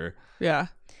The Witcher. Yeah.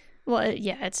 Well,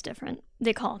 it's different.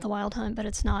 They call it the Wild Hunt, but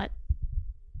it's not.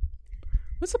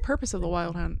 What's the purpose of the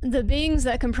Wild Hunt? The beings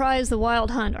that comprise the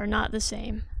Wild Hunt are not the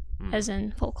same as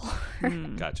in folklore.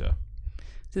 Gotcha.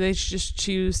 Do they just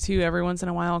choose to every once in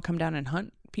a while come down and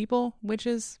hunt people,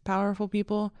 witches, powerful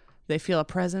people? They feel a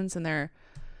presence and they're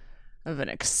of an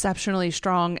exceptionally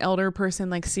strong elder person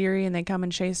like Ciri, and they come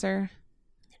and chase her?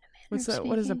 What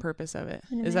is the purpose of it?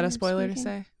 Is that a spoiler to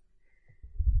say?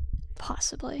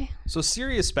 Possibly. So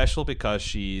Ciri is special because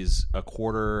she's a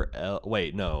quarter elf.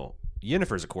 Wait, no.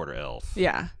 Yennefer's a quarter elf.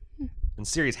 Yeah. And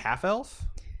Ciri's half elf?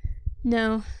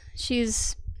 No,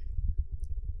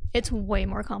 it's way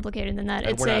more complicated than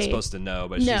that. We're not supposed to know,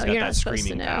 but she's got that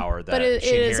screaming power that but it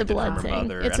she is a inherited blood from her thing.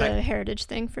 mother. It's And a heritage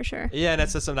thing for sure. Yeah, and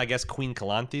that's just something I guess Queen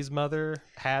Calanthe's mother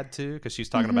had too, because she's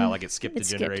talking about it skipped a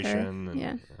generation. Her.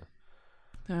 And,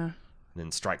 Yeah. and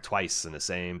then strike twice in the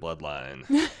same bloodline.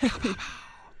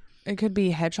 It could be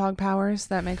hedgehog powers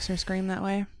that makes her scream that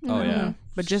way. Oh yeah,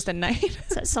 but just at night.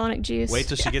 It's that sonic juice. Wait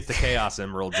till she gets the Chaos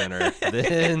Emeralds in her.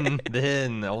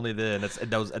 then only then. That's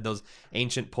those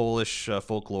ancient Polish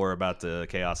folklore about the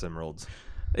Chaos Emeralds.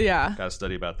 Yeah. Got to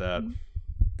study about that.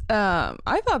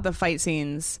 I thought the fight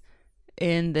scenes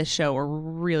in this show were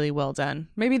really well done.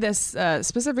 Maybe this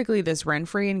specifically this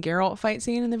Renfrey and Geralt fight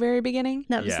scene in the very beginning.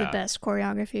 That was the best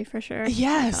choreography for sure.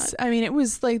 Yes. I mean, it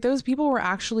was like those people were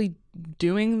actually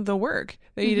doing the work.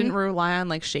 They didn't rely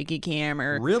on shaky cam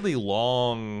or really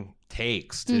long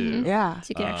takes too. Yeah. So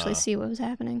you could actually see what was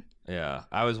happening. Yeah,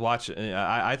 I was watching.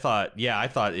 I thought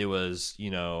it was,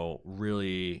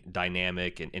 really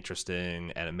dynamic and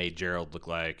interesting, and it made Gerald look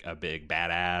like a big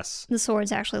badass. The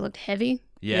swords actually looked heavy.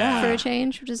 Yeah. For a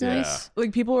change, which is nice.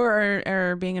 Like, people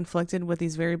are being inflicted with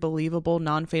these very believable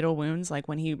non-fatal wounds, like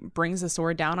when he brings the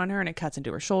sword down on her and it cuts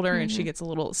into her shoulder and she gets a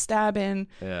little stab in.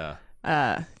 Yeah.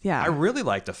 Yeah. I really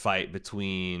liked the fight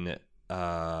between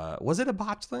was it a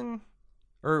botchling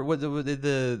or was it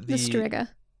the Striga.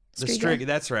 The Striga,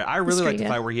 that's right. I really liked the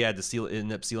fight where he had to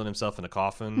end up sealing himself in a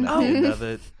coffin at the end of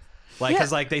it. Like,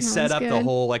 because they set up the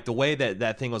whole, the way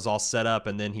that thing was all set up,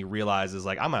 and then he realizes,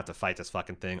 I'm going to have to fight this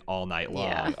fucking thing all night long.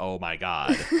 Yeah. Oh, my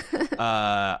God.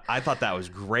 I thought that was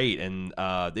great, and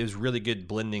it was really good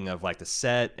blending of, the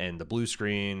set and the blue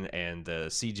screen and the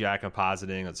CGI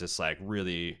compositing. It's just,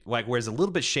 really, whereas a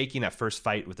little bit shaky in that first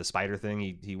fight with the spider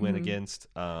thing he went against,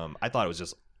 I thought it was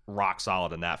just rock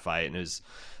solid in that fight, and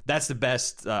that's the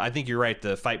best. I think you're right.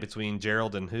 The fight between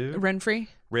Gerald and who?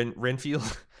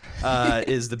 Renfield.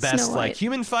 Is the best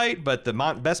human fight, but the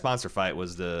best monster fight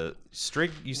was the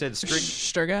you said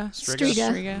Striga.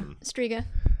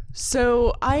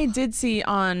 So I did see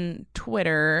on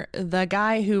Twitter the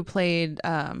guy who played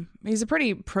he's a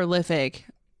pretty prolific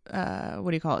what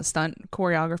do you call it, stunt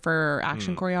choreographer or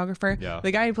action choreographer. Yeah.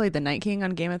 The guy who played the Night King on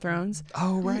Game of Thrones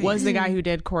was the guy who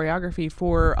did choreography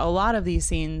for a lot of these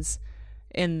scenes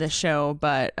in the show,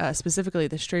 but specifically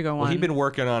the Striga one. Well, he'd been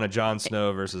working on a Jon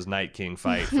Snow versus Night King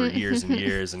fight for years and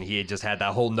years, and he had just had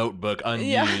that whole notebook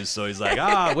unused. So he's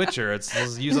like, Witcher,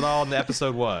 let's use it all in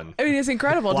episode 1. I mean, it's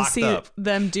incredible to see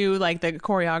them do the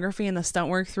choreography and the stunt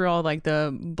work through all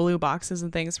the blue boxes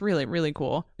and things. Really, really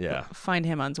cool. Yeah. Find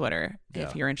him on Twitter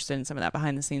if you're interested in some of that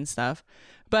behind the scenes stuff.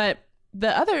 But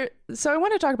so I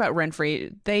want to talk about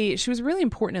Renfrey. She was really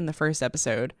important in the first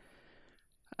episode.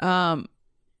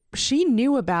 She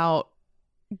knew about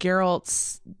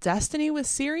Geralt's destiny with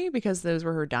Ciri because those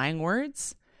were her dying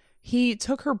words. He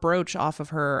took her brooch off of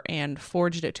her and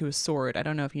forged it to a sword. I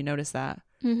don't know if you noticed that.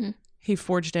 Mm-hmm. He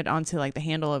forged it onto the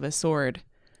handle of his sword.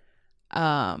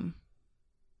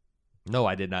 No,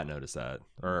 I did not notice that,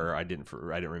 or I didn't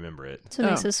remember it. So it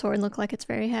makes his sword look like it's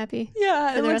very happy.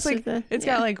 Yeah, it looks like it's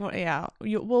got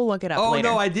we'll look it up. Oh later.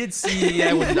 no, I did see.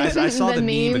 Yeah, when I saw the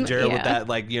meme of Gerald with that,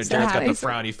 Gerald's got the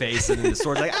frowny face, and then the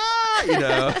sword's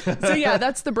So yeah,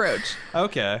 that's the brooch.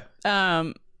 Okay.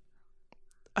 I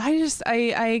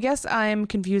guess I'm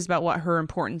confused about what her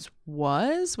importance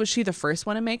was. Was she the first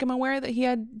one to make him aware that he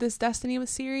had this destiny with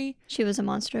Ciri? She was a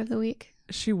monster of the week.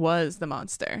 She was the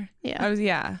monster.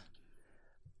 Yeah.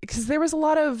 Because there was a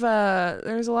lot of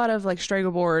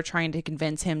Stregobor trying to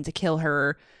convince him to kill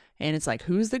her, and it's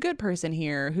who's the good person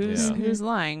here? Who's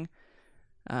lying?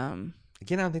 Again,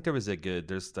 I don't think there's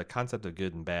the concept of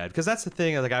good and bad, because that's the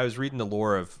thing. I was reading the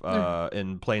lore of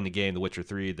and playing the game The Witcher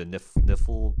 3, the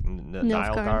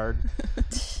Nilfgaard,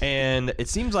 and it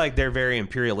seems like they're very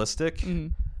imperialistic,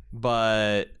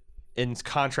 but in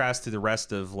contrast to the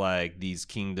rest of these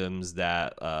kingdoms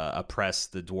that oppress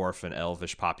the dwarf and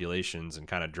elvish populations and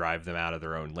kind of drive them out of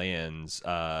their own lands,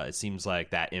 it seems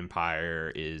like that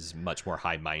empire is much more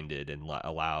high-minded and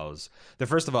allows.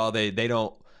 First of all, they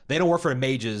don't work for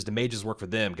the mages work for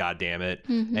them, god damn it.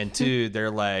 And two,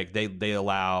 they're they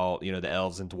allow the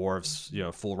elves and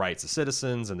dwarves full rights as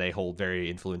citizens, and they hold very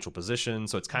influential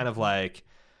positions. So it's kind of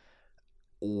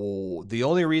the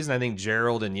only reason I think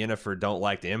Gerald and Yennefer don't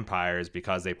like the Empire is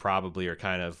because they probably are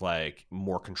kind of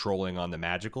more controlling on the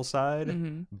magical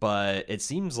side. But it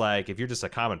seems like if you're just a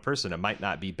common person, it might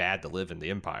not be bad to live in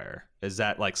the Empire. Is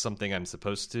that something I'm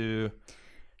supposed to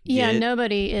get? Yeah,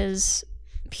 nobody is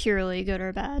purely good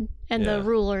or bad. And the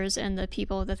rulers and the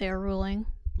people that they are ruling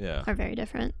are very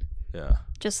different. Yeah.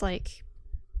 Just kind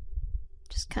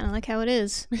of like how it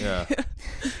is. Yeah.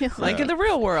 In the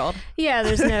real world. Yeah,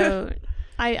 there's no...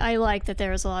 I like that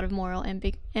there is a lot of moral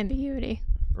ambiguity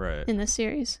in this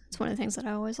series. It's one of the things that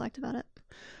I always liked about it.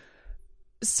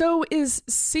 So is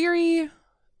Ciri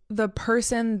the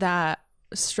person that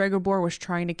Stregobor was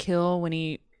trying to kill when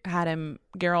he had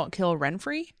Geralt kill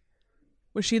Renfrey?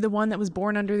 Was she the one that was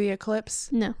born under the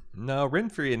eclipse? No,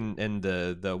 Renfrey and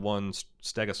the one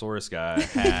Stegosaurus guy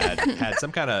had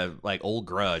some kind of old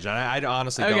grudge. I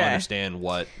honestly don't understand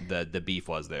what the beef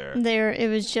was there. It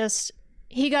was just...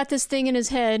 He got this thing in his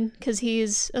head because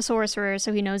he's a sorcerer,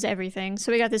 so he knows everything.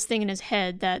 So he got this thing in his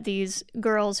head that these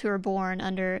girls who were born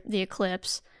under the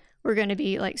eclipse were going to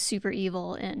be super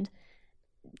evil and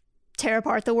tear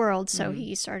apart the world. So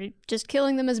he started just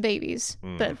killing them as babies.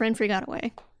 But Renfrey got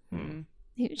away.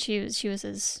 She was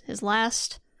his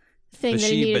last thing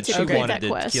that he needed to complete that quest. But she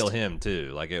wanted to kill him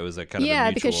too. It was a kind of a mutual...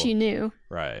 mutual... because she knew.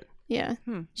 Right. Yeah,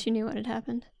 she knew what had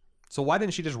happened. So why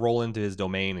didn't she just roll into his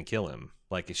domain and kill him?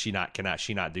 Like, cannot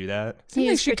she not do that? He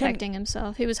was protecting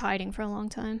himself. He was hiding for a long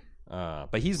time.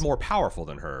 But he's more powerful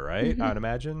than her, right? I'd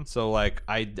imagine. So like,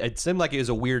 it seemed like it was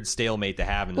a weird stalemate to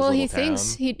have in this little town.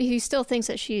 He still thinks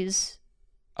that she's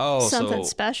something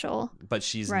special. But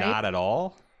she's right? not at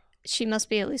all. She must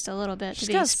be at least a little bit to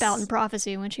be spouting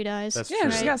prophecy when she dies. That's Yeah,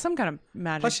 true. she's got some kind of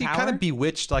magic Plus, she power. kind of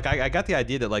bewitched. Like, I got the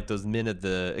idea that like those men at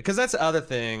the, because that's the other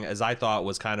thing as I thought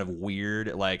was kind of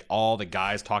weird. Like all the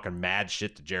guys talking mad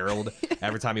shit to Gerald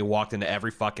every time he walked into every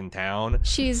fucking town.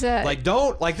 She's like,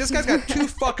 don't like this guy's got 2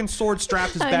 fucking swords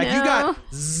strapped to his back. know. You got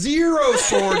 0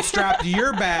 swords strapped to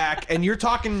your back, and you're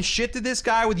talking shit to this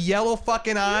guy with yellow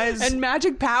fucking eyes and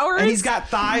magic powers, and he's got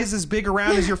thighs as big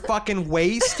around as your fucking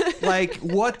waist. Like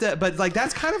what the? But like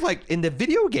that's kind of like in the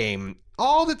video game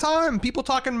all the time. People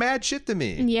talking mad shit to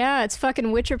me. Yeah, it's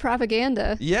fucking Witcher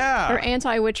propaganda. Yeah. Or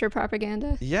anti-Witcher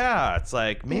propaganda. Yeah, it's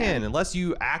like, man, unless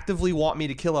you actively want me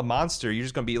to kill a monster, you're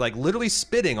just gonna be like literally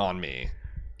spitting on me.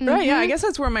 Right, yeah, I guess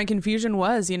that's where my confusion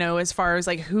was, you know, as far as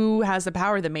like who has the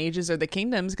power, the mages or the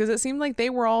kingdoms, because it seemed like they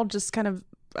were all just kind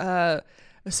of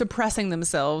suppressing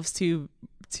themselves to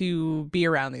be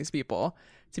around these people,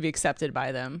 to be accepted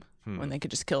by them when they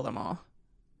could just kill them all.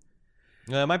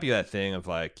 It might be that thing of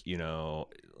like, you know,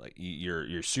 like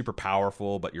you're super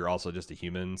powerful, but you're also just a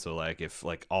human. So like if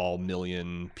like all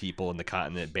million people in the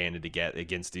continent banded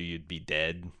against you, you'd be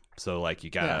dead. So like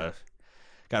you gotta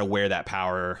wear that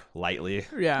power lightly.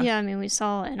 Yeah. Yeah, I mean, we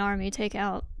saw an army take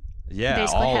out basically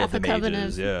all half of the a coven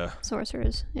mages. of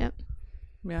sorcerers. Yep.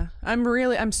 Yeah,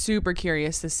 I'm super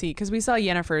curious to see, because we saw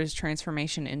Yennefer's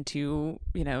transformation into,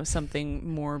 you know, something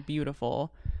more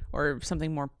beautiful or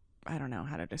something more, I don't know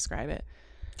how to describe it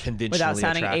without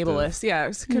sounding ableist. Yeah,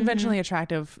 it's conventionally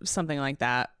attractive, something like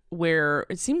that, where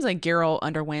it seems like Geralt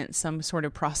underwent some sort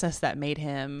of process that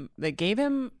gave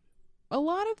him a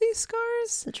lot of these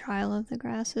scars. The trial of the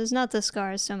grasses, not the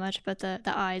scars so much, but the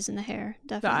eyes and the hair,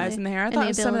 definitely. The eyes and the hair. I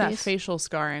thought some of that facial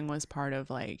scarring was part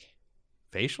of like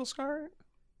facial scar.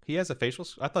 He has a facial.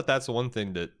 I thought that's the one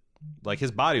thing that, like,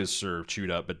 his body was sure chewed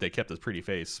up, but they kept his pretty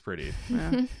face pretty.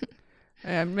 Yeah.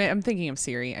 I'm thinking of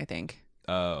Ciri. I think.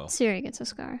 Oh, Ciri gets a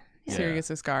scar. Yeah. Ciri gets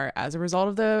a scar as a result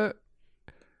of the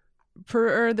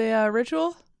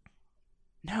ritual.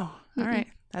 No, all right,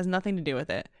 has nothing to do with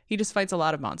it. He just fights a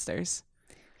lot of monsters.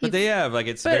 But they have like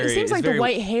it seems like the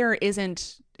white hair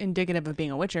isn't indicative of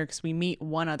being a Witcher, because we meet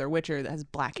one other Witcher that has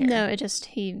black hair. No, he just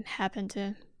happened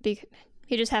to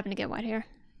get white hair.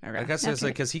 Okay. I guess it's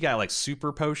like because he got like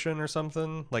super potion or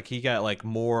something. Like he got like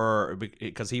more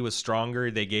because he was stronger.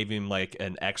 They gave him like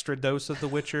an extra dose of the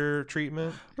Witcher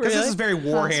treatment. Because this is very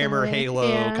Warhammer,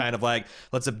 Halo kind of like,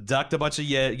 let's abduct a bunch of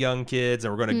young kids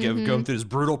and we're going to go through this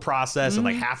brutal process and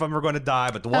like half of them are going to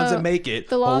die, but the ones that make it,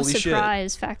 the law holy of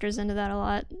surprise shit. factors into that a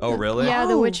lot. Oh, really? Yeah,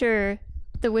 the Witcher.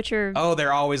 Oh,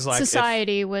 they're always like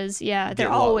society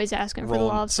they're always asking for the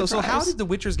law of surprise. So how did the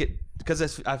Witchers get?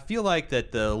 Because I feel like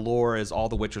that the lore is all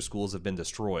the Witcher schools have been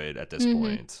destroyed at this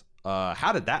point.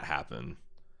 How did that happen?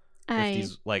 How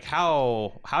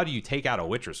do you take out a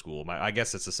Witcher school? I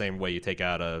guess it's the same way you take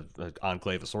out a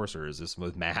enclave of sorcerers, is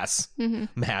with mass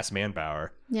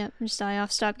manpower. Yeah, just die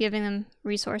off. Stop giving them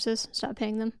resources. Stop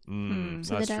paying them.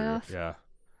 So that's they die true. off. Yeah.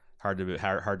 Hard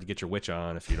to get your witch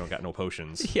on if you don't got no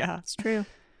potions. Yeah, it's true.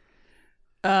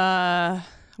 We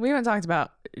haven't talked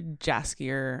about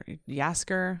Jaskier.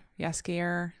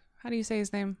 How do you say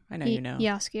his name? I know you know.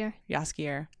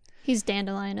 Jaskier. He's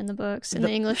Dandelion in the books, in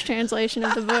the English translation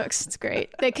of the books. It's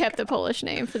great. They kept the Polish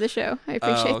name for the show. I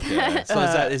appreciate that. So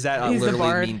is that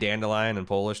literally mean dandelion in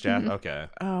Polish? Okay.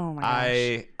 Oh my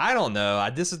gosh. I don't know.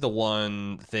 This is the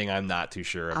one thing I'm not too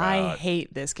sure about. I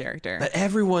hate this character. But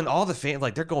everyone, all the fans,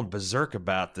 like they're going berserk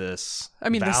about this. I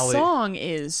mean, the song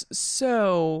is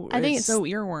so so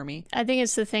earwormy. I think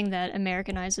it's the thing that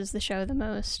Americanizes the show the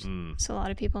most. So a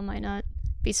lot of people might not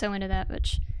be so into that,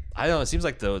 which I don't know. It seems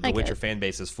like the Witcher fan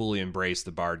base has fully embraced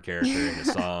the Bard character in the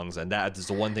songs, and that is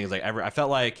the one thing. Is like I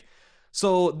felt like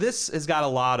this has got a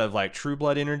lot of like True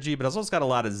Blood energy, but it's also got a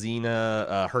lot of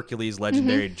Xena, Hercules'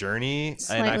 legendary journey,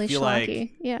 slightly and I feel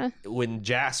schlocky. When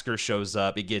Jasker shows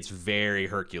up, it gets very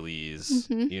Hercules.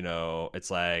 You know, it's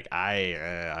like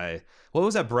what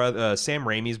was that brother? Sam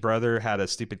Raimi's brother had a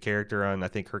stupid character on, I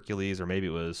think, Hercules, or maybe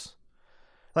it was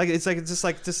it's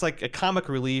just like a comic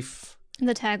relief.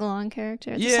 The tag-along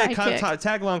character.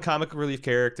 Tag-along comic relief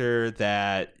character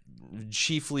that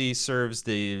chiefly serves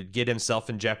to get himself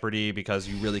in jeopardy because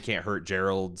you really can't hurt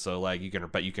Gerald. So like you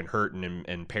can hurt and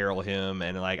imperil him.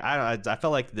 And like I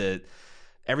felt like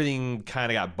everything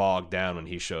kind of got bogged down when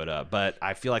he showed up. But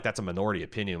I feel like that's a minority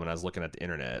opinion when I was looking at the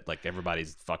internet. Like,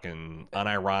 everybody's fucking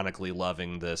unironically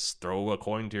loving this throw a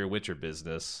coin to your Witcher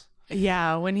business.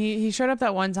 Yeah, when he showed up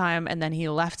that one time and then he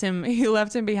left him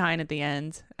behind at the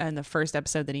end in the first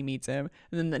episode that he meets him.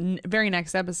 And then the very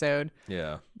next episode,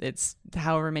 it's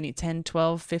however many, 10,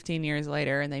 12, 15 years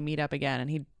later, and they meet up again and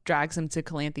he drags him to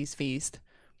Calanthe's feast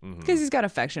because he's got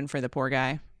affection for the poor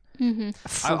guy. For reasons.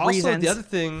 Also, the other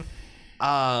thing,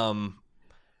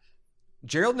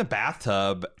 Gerald in the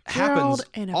bathtub happens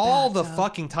all the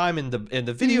fucking time in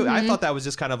the video. I thought that was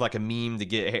just kind of like a meme to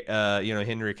get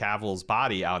Henry Cavill's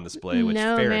body out on display, which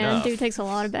fair enough. Dude takes a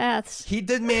lot of baths.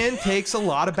 The man takes a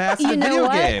lot of baths in a video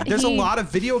game. There's a lot of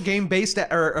video game based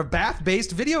or bath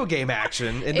based video game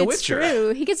action in The Witcher. It's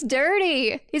true. He gets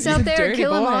dirty. He's out there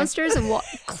killing monsters and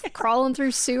crawling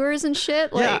through sewers and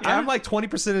shit. I'm like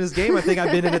 20% of this game. I think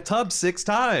I've been in a tub 6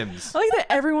 times. I like that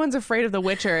everyone's afraid of The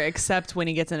Witcher except when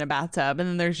he gets in a bathtub. And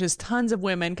then there's just tons of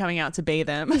women coming out to bathe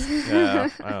him. Yeah,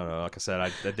 I don't know. Like I said, I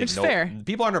think it's fair.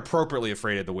 People aren't appropriately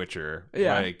afraid of The Witcher.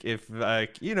 Yeah. Like, if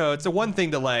it's the one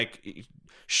thing to like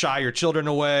shy your children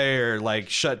away or like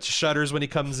shut shutters when he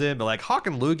comes in, but like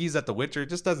hawking loogies at The Witcher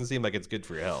just doesn't seem like it's good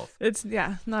for your health. It's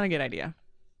not a good idea.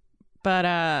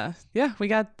 But we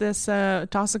got this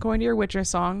toss a coin to your Witcher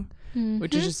song,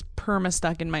 which is just perma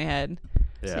stuck in my head.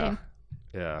 Yeah. Same.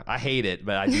 Yeah, I hate it,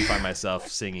 but I do find myself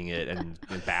singing it and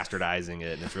bastardizing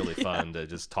it, and it's really fun to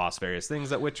just toss various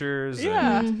things at Witchers.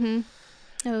 Yeah.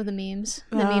 Oh, the memes.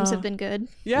 The memes have been good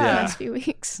the last few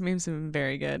weeks. Memes have been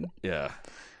very good. Yeah.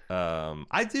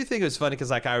 I do think it was funny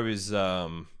because like I was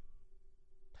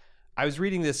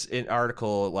reading this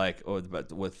article like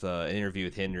with an interview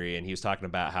with Henry, and he was talking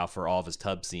about how for all of his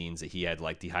tub scenes that he had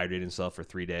like dehydrated himself for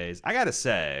 3 days. I gotta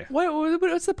say,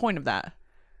 what's the point of that?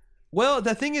 Well,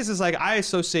 the thing is like I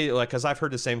associate it, like, because I've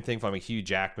heard the same thing from Hugh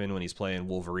Jackman when he's playing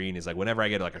Wolverine. He's like, whenever I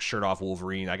get like a shirt off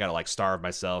Wolverine, I gotta like starve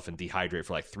myself and dehydrate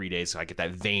for like 3 days so I get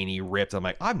that veiny ripped. I'm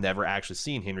like, I've never actually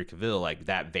seen Henry Cavill like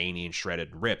that veiny and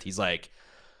shredded and ripped. He's like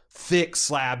thick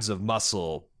slabs of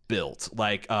muscle built,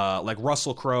 like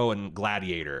Russell Crowe and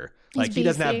Gladiator. Like he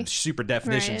doesn't have super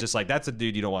definition. Just like that's a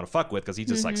dude you don't want to fuck with because he's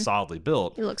just like solidly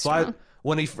built. He looks strong.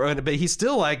 But he's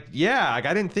still like, like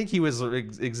I didn't think he was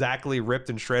exactly ripped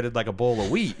and shredded like a bowl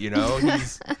of wheat, you know.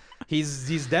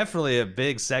 He's definitely a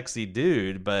big sexy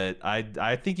dude, but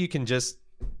I think you don't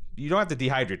have to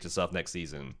dehydrate yourself next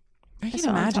season. I can saw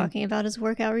him imagine talking about his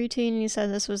workout routine, and he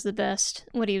said this was the best.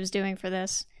 What he was doing for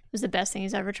this was the best thing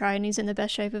he's ever tried, and he's in the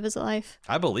best shape of his life.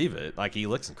 I believe it. Like he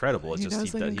looks incredible. It's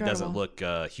just he doesn't look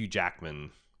Hugh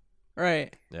Jackman.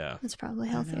 Right. Yeah. That's probably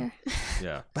healthier.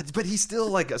 Yeah. But he's still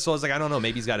like, so I was like, I don't know,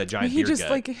 maybe he's got a giant beard gut.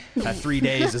 Like at 3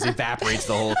 days just evaporates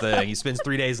the whole thing. He spends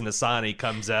 3 days in the sauna, he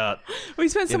comes out. Well, he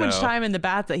spent so much time in the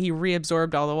bath that he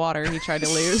reabsorbed all the water he tried to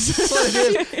lose.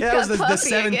 That was the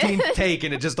 17th take,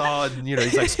 and it just all,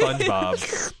 he's like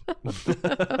SpongeBob.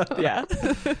 Yeah.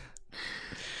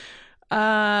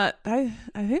 I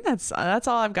think that's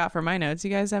all I've got for my notes.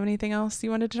 You guys have anything else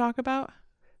you wanted to talk about?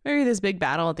 Maybe this big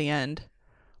battle at the end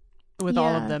with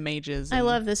all of the mages. I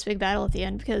love this big battle at the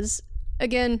end because,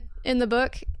 again, in the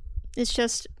book, it's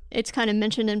kind of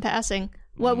mentioned in passing.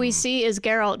 What we see is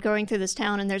Geralt going through this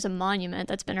town, and there's a monument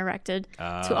that's been erected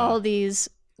to all these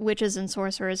witches and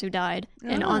sorcerers who died.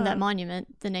 And on that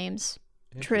monument, the names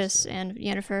Triss and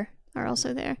Yennefer are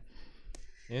also there.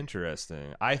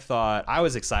 Interesting. I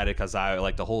was excited because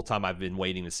the whole time I've been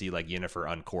waiting to see like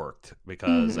Yennefer uncorked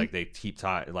because like they keep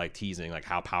teasing like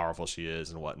how powerful she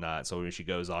is and whatnot. So when she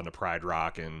goes on to Pride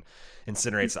Rock and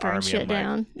incinerates the army, shit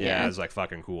down. Yeah, it's like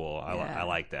fucking cool. I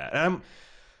like that. And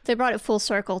they brought it full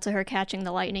circle to her catching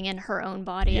the lightning in her own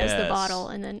body as the bottle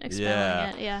and then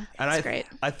expelling it. Yeah, that's great.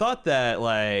 I thought that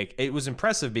like it was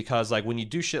impressive because like when you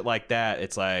do shit like that,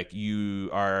 it's like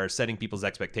you are setting people's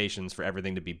expectations for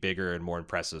everything to be bigger and more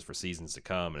impressive for seasons to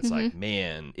come. And it's like,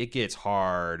 man, it gets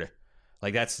hard.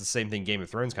 Like that's the same thing Game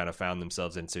of Thrones kind of found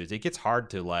themselves into. It gets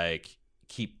hard to like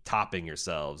keep topping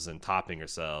yourselves and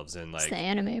like it's the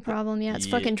anime problem. It's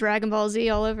fucking Dragon Ball Z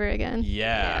all over again.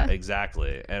 Yeah,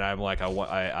 exactly. And I'm like,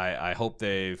 I hope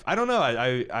they've, I don't know,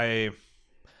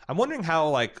 I'm wondering how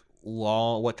like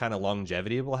what kind of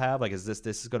longevity it will have. Like is this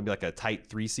is going to be like a tight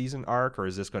 3-season arc, or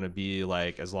is this going to be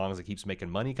like as long as it keeps making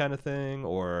money kind of thing?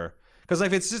 Or because like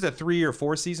if it's just a 3 or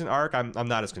 4 season arc, I'm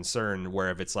not as concerned.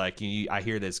 Where if it's like I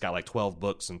hear that it's got like 12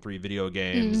 books and 3 video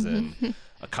games and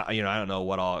I don't know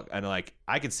what all, and like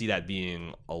I could see that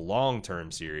being a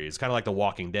long-term series, kind of like The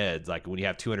Walking Dead. Like when you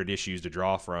have 200 issues to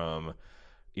draw from,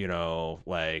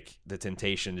 like the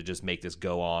temptation to just make this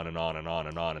go on and on and on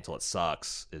and on until it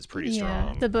sucks is pretty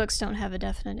strong. The books don't have a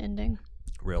definite ending.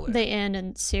 Really? They end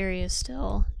and Ciri is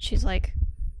still, she's like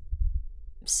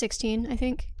 16, I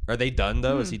think. Are they done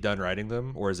though? Is he done writing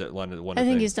them, or is it one of the I think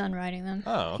things? he's done writing them.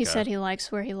 Oh, okay. He said he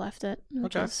likes where he left it,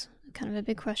 which Okay. is kind of a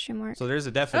big question mark. So there's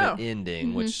a definite Oh.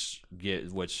 ending, which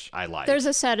I like. There's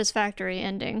a satisfactory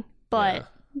ending, but Yeah.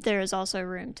 there is also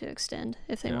room to extend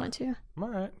if they Yeah. want to. All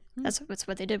right. That's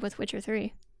what they did with Witcher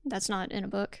 3. That's not in a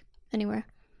book anywhere.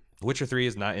 Witcher 3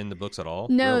 is not in the books at all?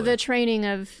 No, Really? the training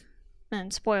of,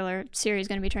 and spoiler, Ciri's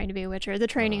going to be trained to be a Witcher. The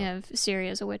training of Ciri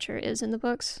as a Witcher is in the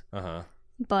books, Uh-huh.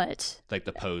 but Like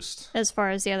the post. as far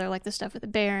as the other, like the stuff with the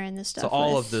bear and the stuff So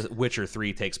all with, of the Witcher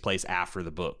 3 takes place after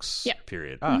the books. Yeah.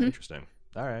 Period. Ah, interesting.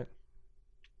 All right.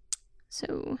 So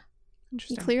you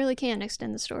Interesting. clearly can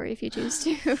extend the story if you choose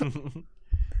to.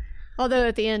 Although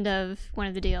at the end of one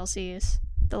of the DLCs,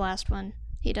 the last one,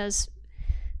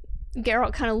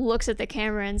 Geralt kind of looks at the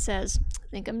camera and says, I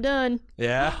think I'm done.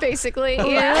 Yeah. Basically,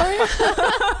 yeah.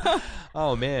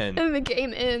 Oh man. And the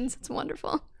game ends. It's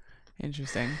wonderful.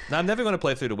 Interesting. Now, I'm never going to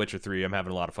play through The Witcher 3. I'm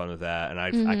having a lot of fun with that, and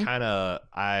I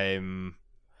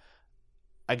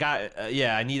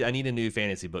need a new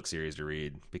fantasy book series to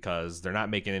read because they're not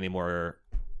making any more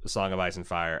Song of Ice and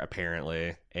Fire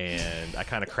apparently, and I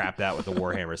kind of crapped out with the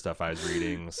Warhammer stuff I was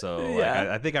reading. So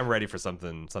Yeah. I think I'm ready for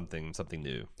something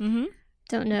new. Mm-hmm.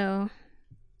 Don't know.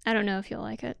 I don't know if you'll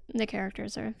like it. The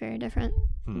characters are very different.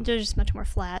 Hmm. They're just much more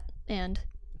flat and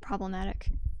problematic.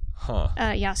 Huh.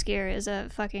 Jaskier is a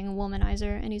fucking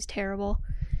womanizer, and he's terrible.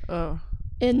 Oh.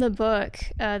 In the book,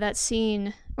 that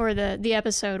scene, or the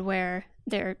episode where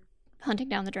they're hunting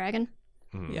down the dragon,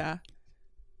 Yeah.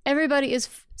 everybody is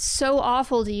so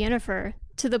awful to Yennefer,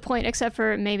 to the point, except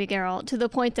for maybe Geralt, to the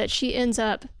point that she ends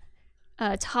up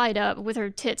tied up with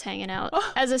her tits hanging out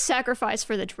as a sacrifice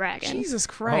for the dragon. Jesus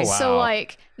Christ. Oh, wow. So,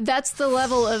 like, that's the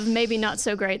level of maybe not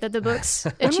so great that the books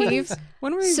achieve.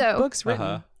 When were these So- books written?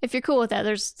 Uh-huh. If you're cool with that,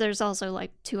 there's also like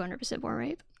 200% more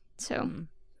rape. So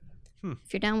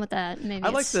if you're down with that, maybe I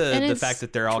like and the it's fact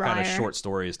that they're all kind of drier. short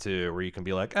stories too, where you can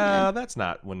be like, that's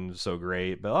not one so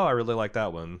great, but I really like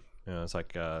that one. You know, it's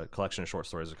like a collection of short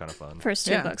stories are kind of fun. First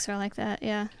two Yeah. books are like that,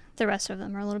 yeah. The rest of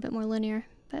them are a little bit more linear,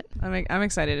 but I'm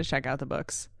excited to check out the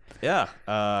books. Yeah,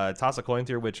 toss a coin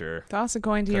to your Witcher. Toss a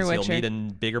coin to your Because Witcher. you'll need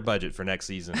a bigger budget for next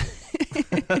season.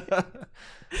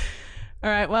 All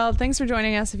right. Well, thanks for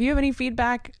joining us. If you have any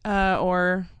feedback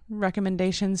or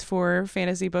recommendations for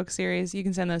fantasy book series, you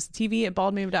can send those to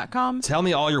tv@baldmove.com. Tell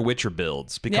me all your Witcher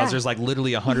builds, because Yeah. there's like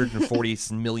literally 140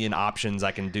 million options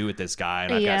I can do with this guy,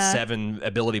 and I've got Yeah. 7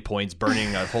 ability points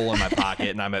burning a hole in my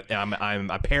pocket, and I'm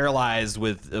paralyzed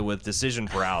with decision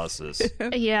paralysis.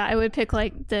 yeah, I would pick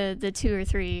like the 2 or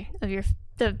 3 of your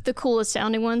the coolest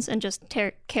sounding ones and just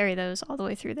carry those all the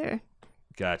way through their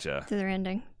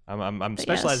ending. I'm But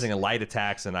specializing yes. in light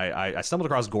attacks, and I stumbled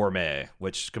across gourmet,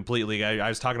 which completely I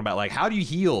was talking about like, how do you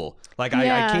heal? Like I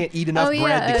can't eat enough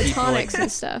bread to keep tonics like,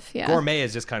 and stuff. Yeah, gourmet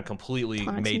is just kind of completely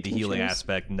Tonics made and the healing tinctures.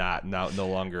 aspect no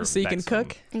longer So you can vexing.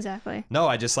 cook. exactly. No,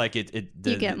 I just like it.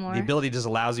 You get more. The ability just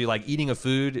allows you, like, eating a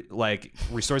food like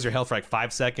restores your health for like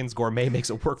 5 seconds. Gourmet makes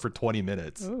it work for 20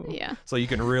 minutes. Yeah, So you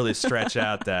can really stretch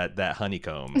out that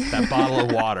honeycomb, that bottle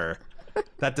of water,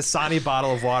 that Dasani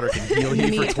bottle of water can heal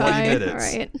you for Neat 20 pie. minutes.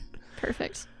 all right,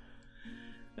 perfect.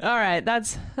 All right.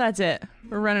 That's it.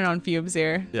 We're running on fumes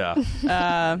here. Yeah.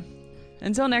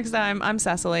 Until next time, I'm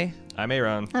Cecily. I'm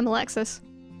A.Ron. I'm Alexis.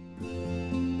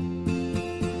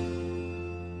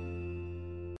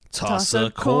 Toss a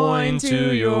coin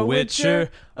to your Witcher,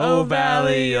 O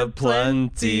Valley of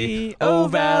Plenty, O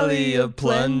Valley of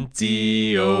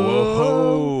Plenty, oh, oh,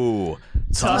 ho.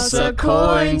 Toss a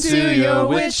coin to your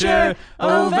Witcher,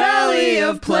 O Valley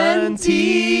of Plenty.